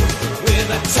 boom,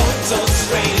 with a total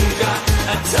stranger,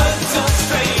 a total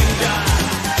stranger.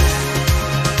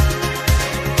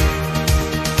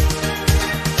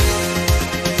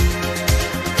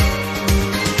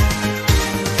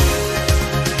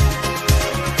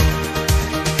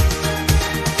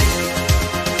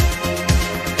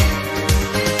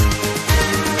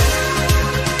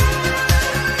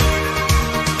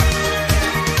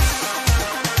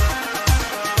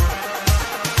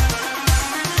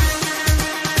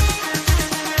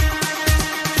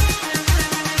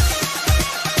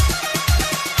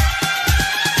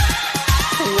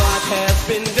 What has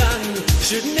been done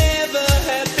should never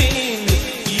have been.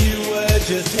 You were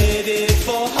just headed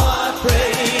for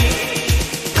heartbreak.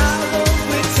 I won't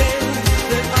pretend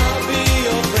that I'll be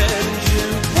your friend. You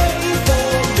pay for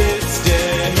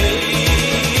mistake.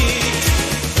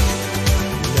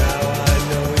 Now I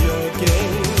know your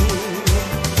game.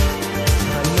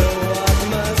 I know what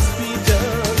must be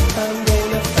done. I'm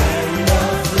gonna fan the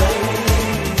flame.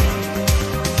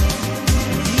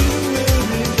 You will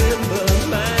remember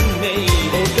my name.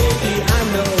 Oh, baby, I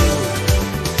know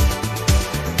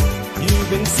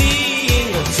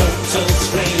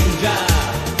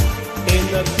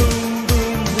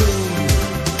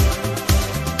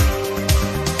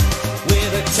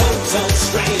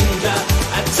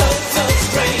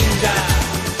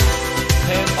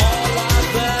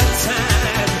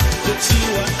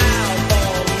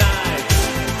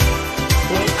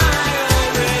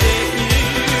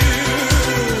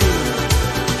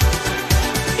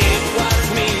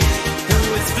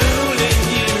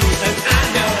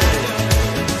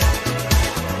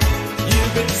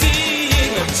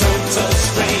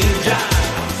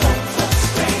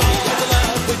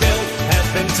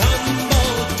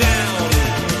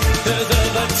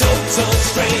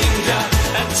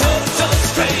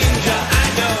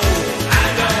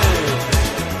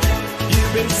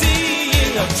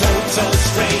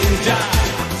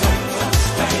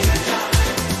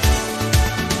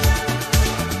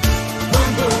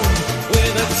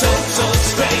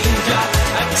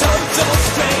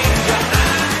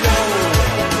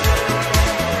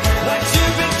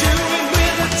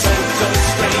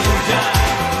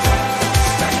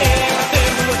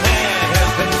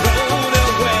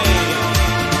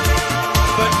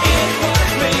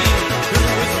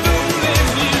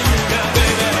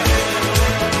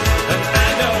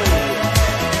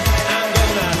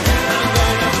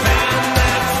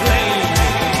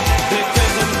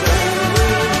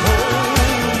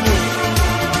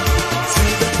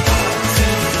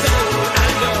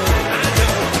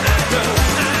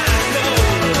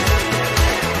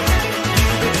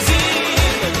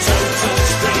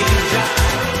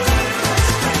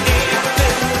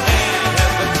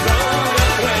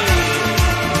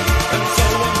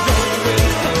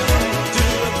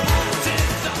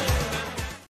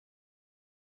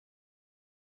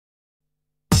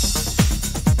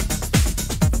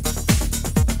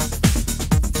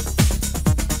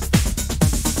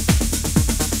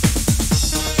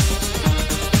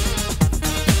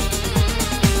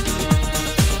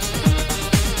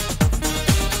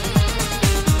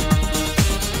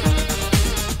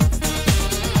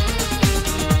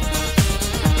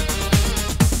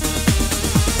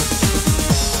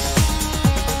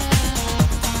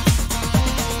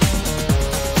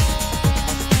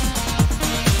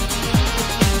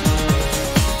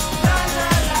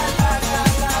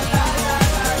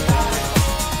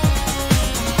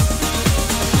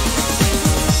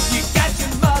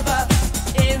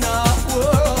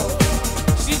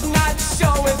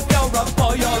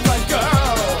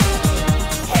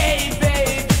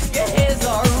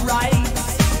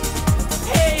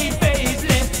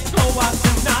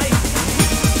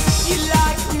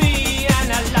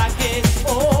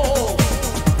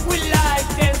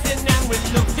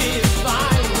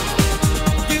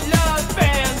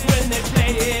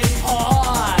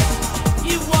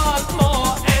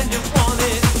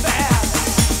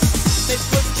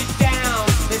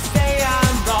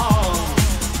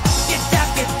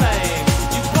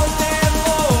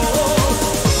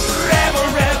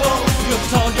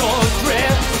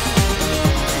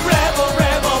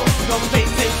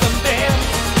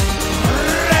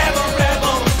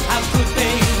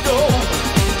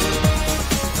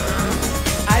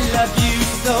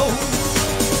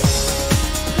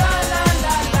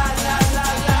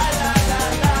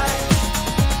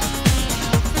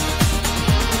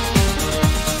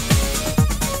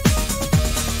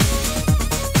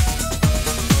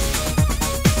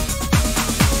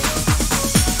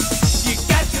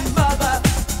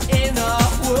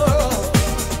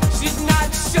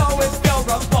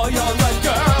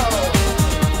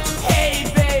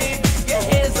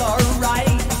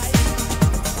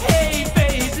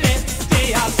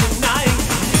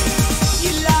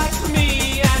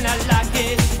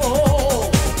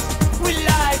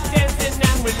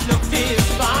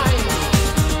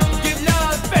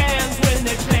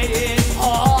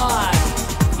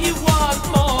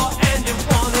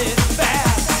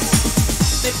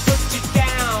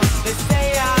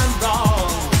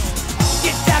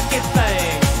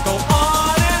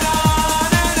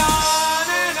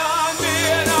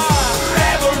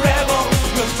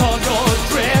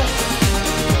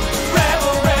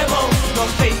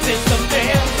faces a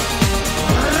man.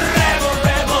 Rebel,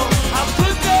 rebel, how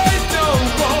could they know?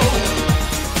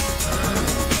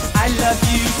 I love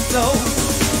you so.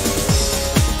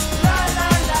 La la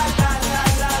la la la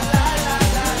la la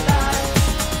la la.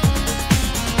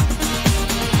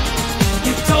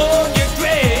 You torn your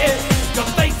dress, your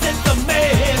face is a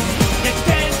man. You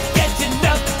can't get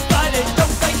enough, but it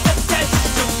don't make the test.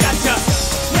 You got your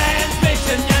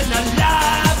transmission and a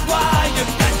live wire. You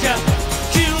got your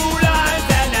cue lines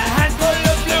and a handful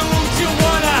of blues. You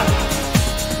wanna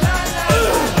la la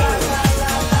la la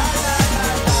la la la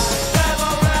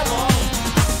rebel, rebel.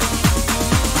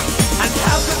 And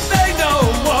how could they know?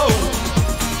 Oh,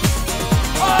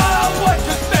 what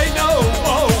could they know?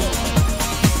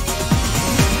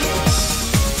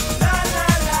 La la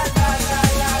la la la la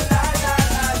la la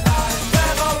la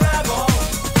rebel, rebel.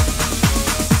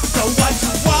 So what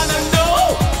you wanna know?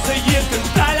 So you can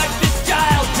fly like this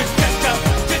child. Just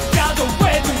down the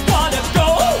way you wanna go.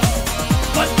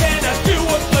 But then I do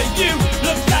it for you.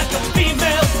 Looks like a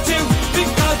female too,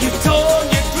 because you torn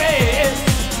your dress.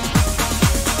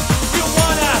 You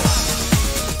wanna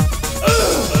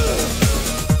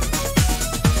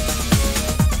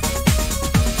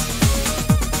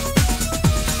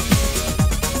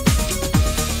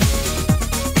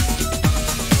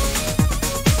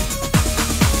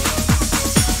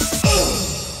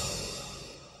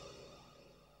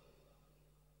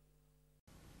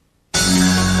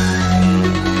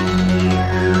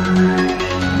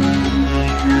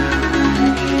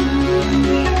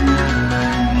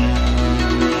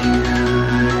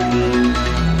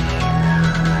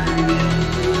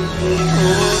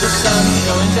the sun's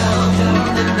going down,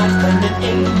 the night's burning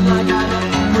in. I gotta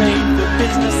brave the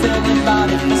business,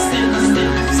 anybody for sin.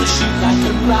 So shoot like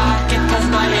a rocket, 'cause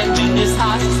my engine is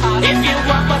hot. If you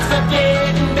want what's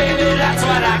forbidden, baby, that's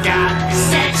what I got.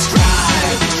 Sex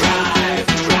drive, drive,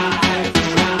 drive,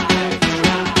 drive,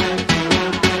 drive.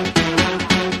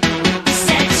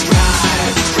 Sex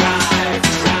drive, drive,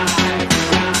 drive,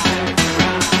 drive, drive.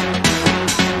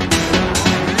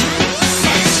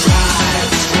 Sex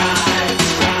drive, drive,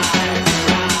 drive, drive.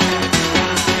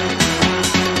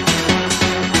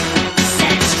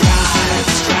 Sex drive,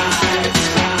 drive,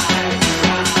 drive,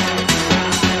 drive.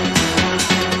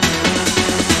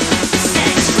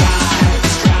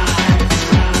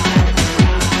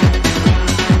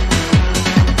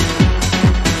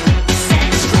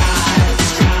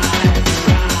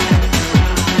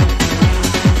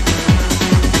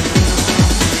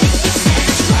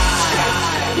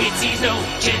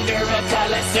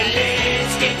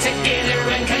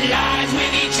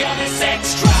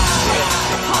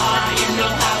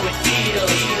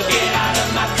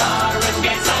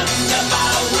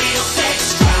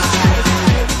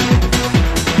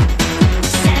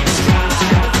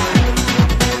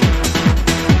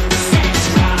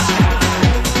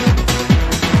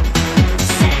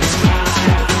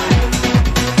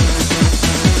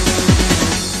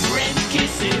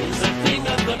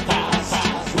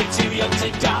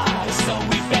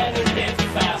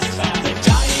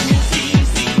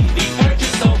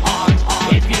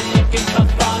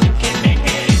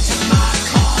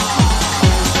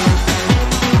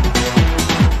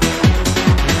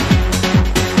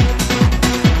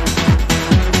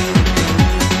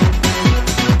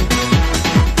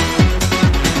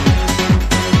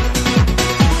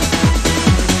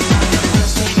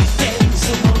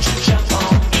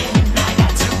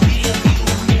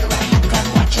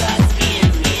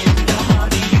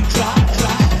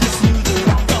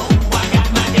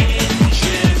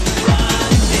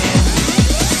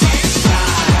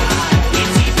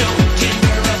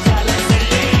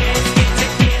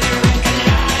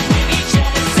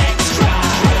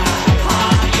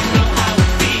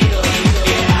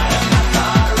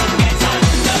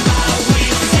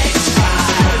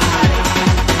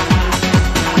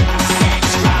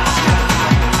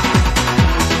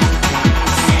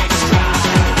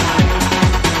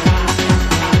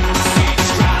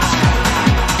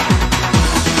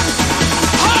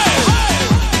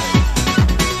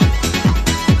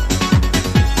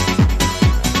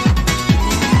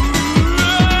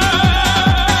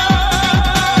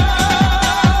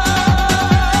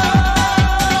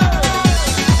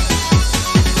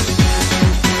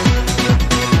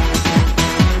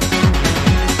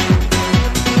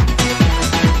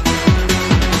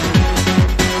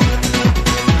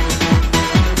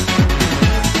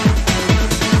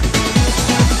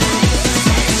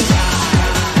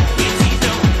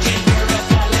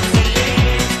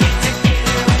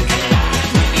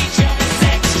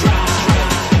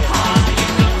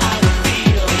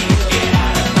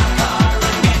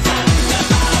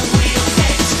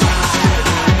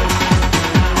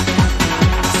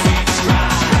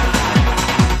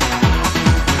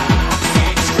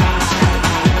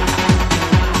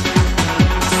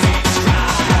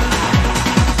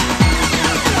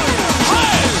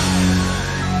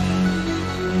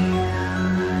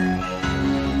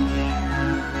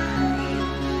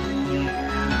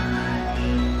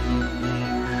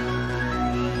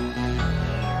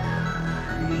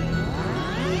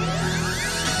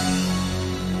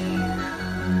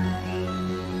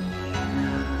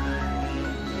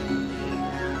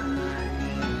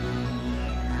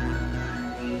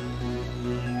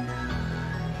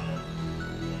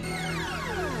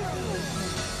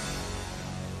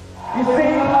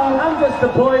 Rufus the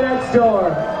boy next door.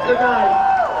 Good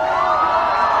night.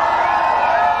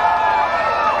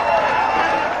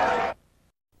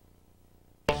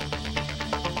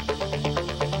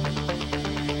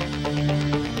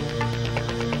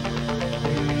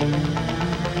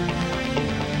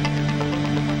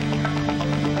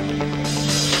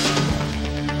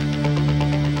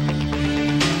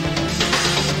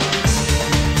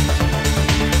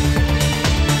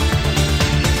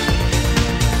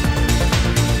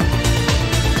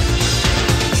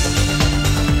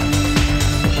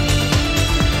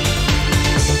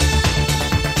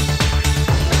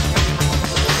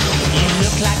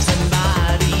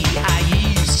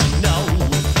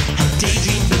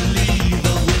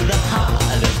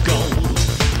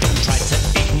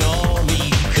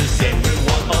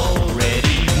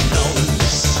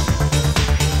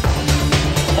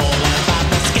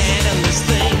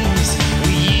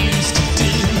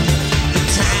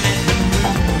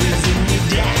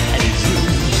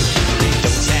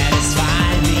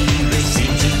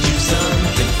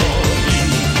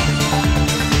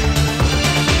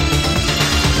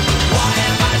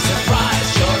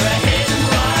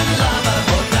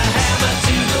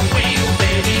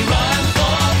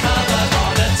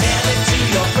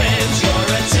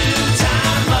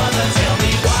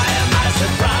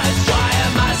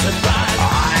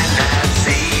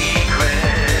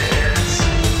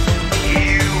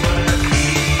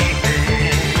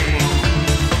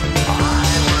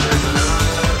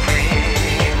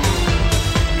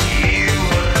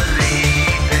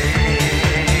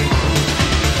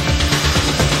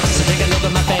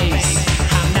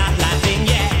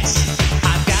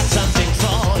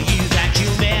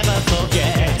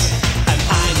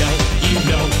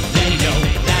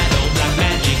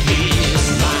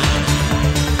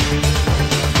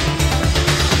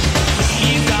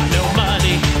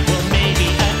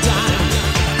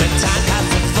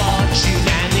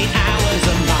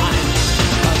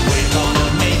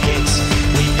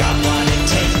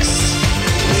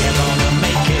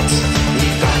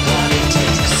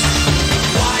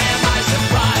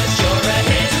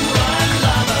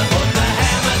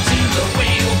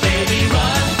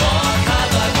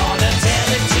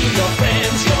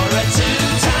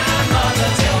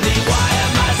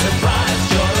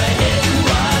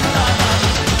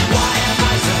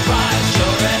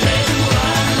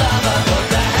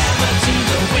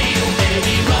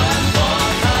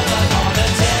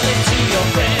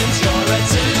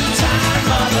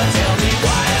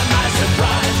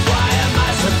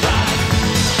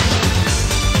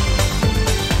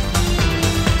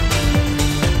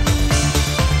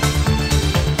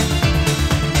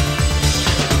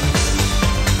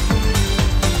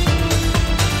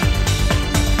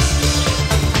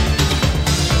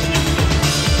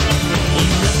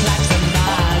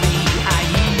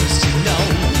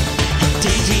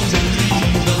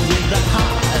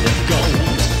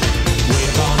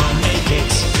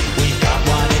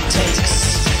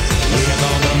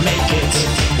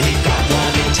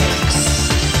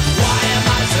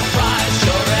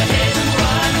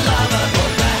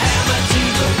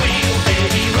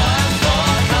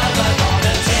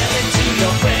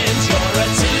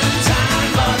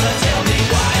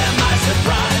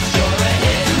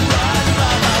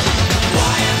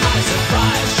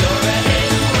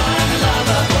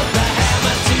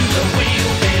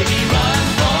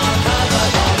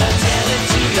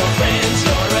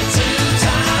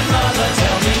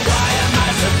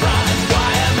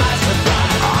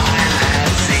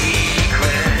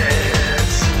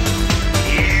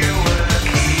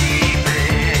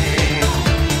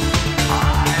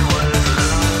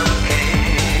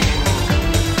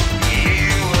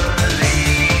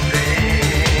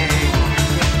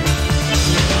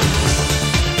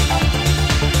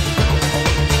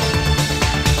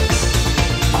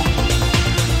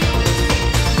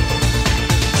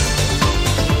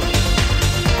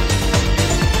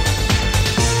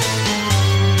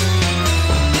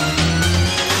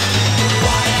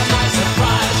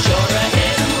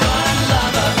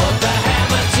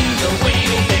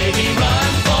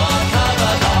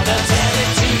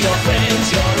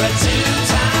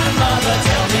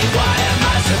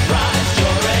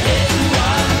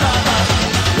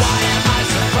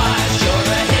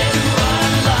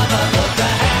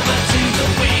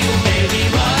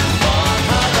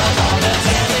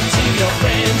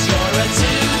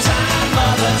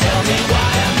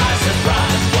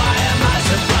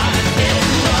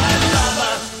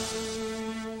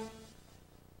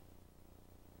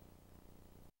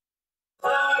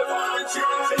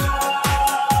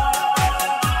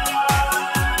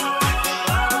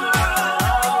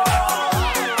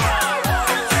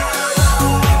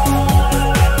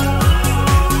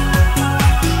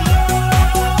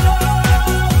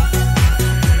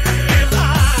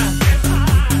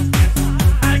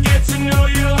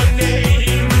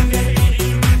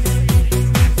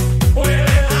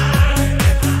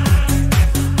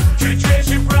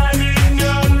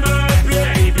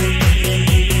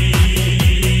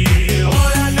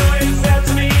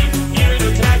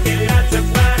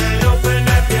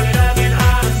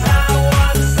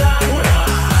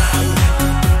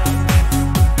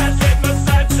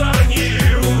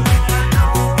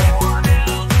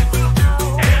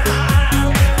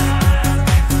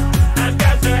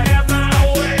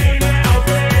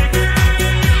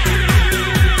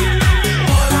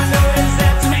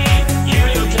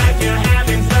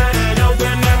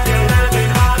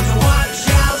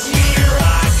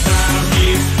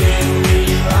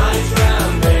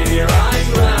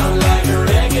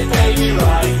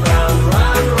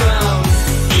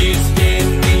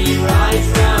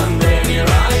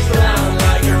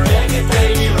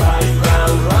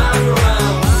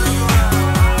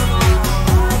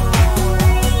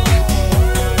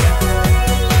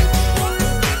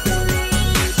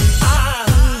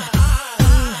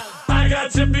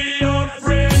 got to be your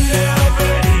friend now,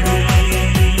 baby.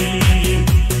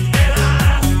 And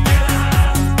I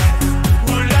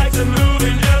would like to move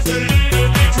in just a little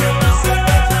bit closer.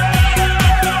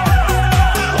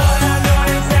 All I know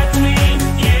is that to me,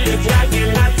 you look like you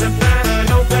like to find and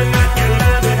open up your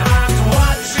loving arms.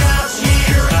 Watch out,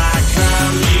 here I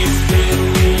come. You spin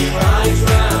me right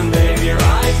round, baby,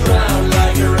 right round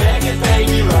like a record,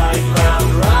 baby, right round,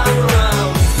 round,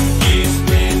 round. You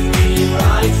spin me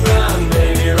right round,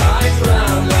 baby, right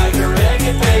round like a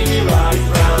record, baby, right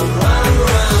round, round,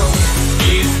 round.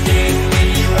 You spin me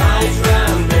right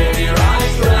round, baby,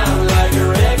 right round like a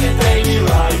record, baby,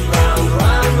 right round,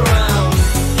 round, round.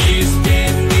 You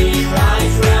spin me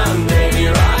right round, baby,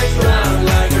 right round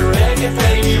like a record,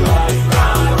 baby, right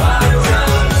round, round,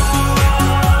 round.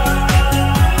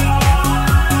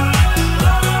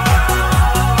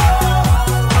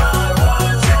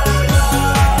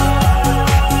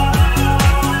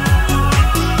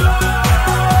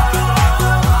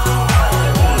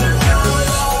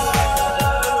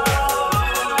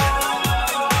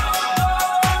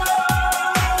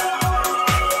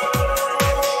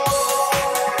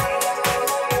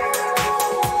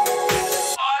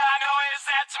 All I know is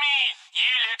that's me.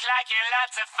 You look like you're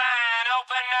lots of fun.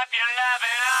 Open up your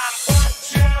loving arms.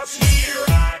 Watch out, here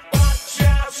I, watch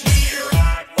out, here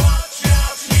I, watch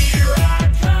out, here I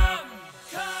come,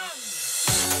 come.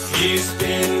 You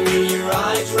spin me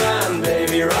right round,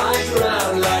 baby, right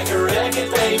round like a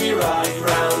record, baby, right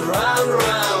round, round,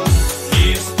 round.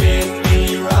 You spin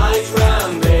me right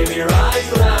round, baby, right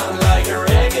round like a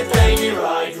record, baby,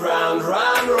 right round,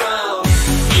 round, round.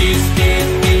 You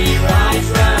spin me right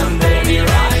round, baby,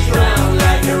 right round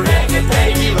like a record,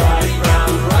 baby, right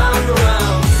round, round,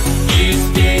 round. You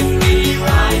spin me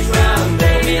right round,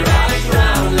 baby, right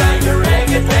round like a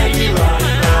record, baby, right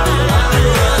round, round,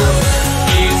 round.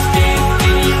 You spin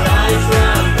me right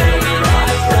round, baby,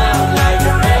 right round like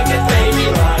a record, baby,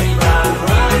 right round,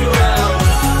 round, round.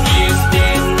 You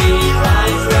spin me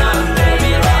right round,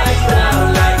 baby, right round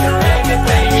like a record,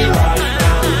 baby, right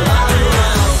round, round,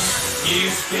 round. You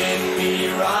spin me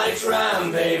right round,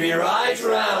 baby, right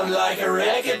round like a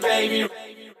record, baby.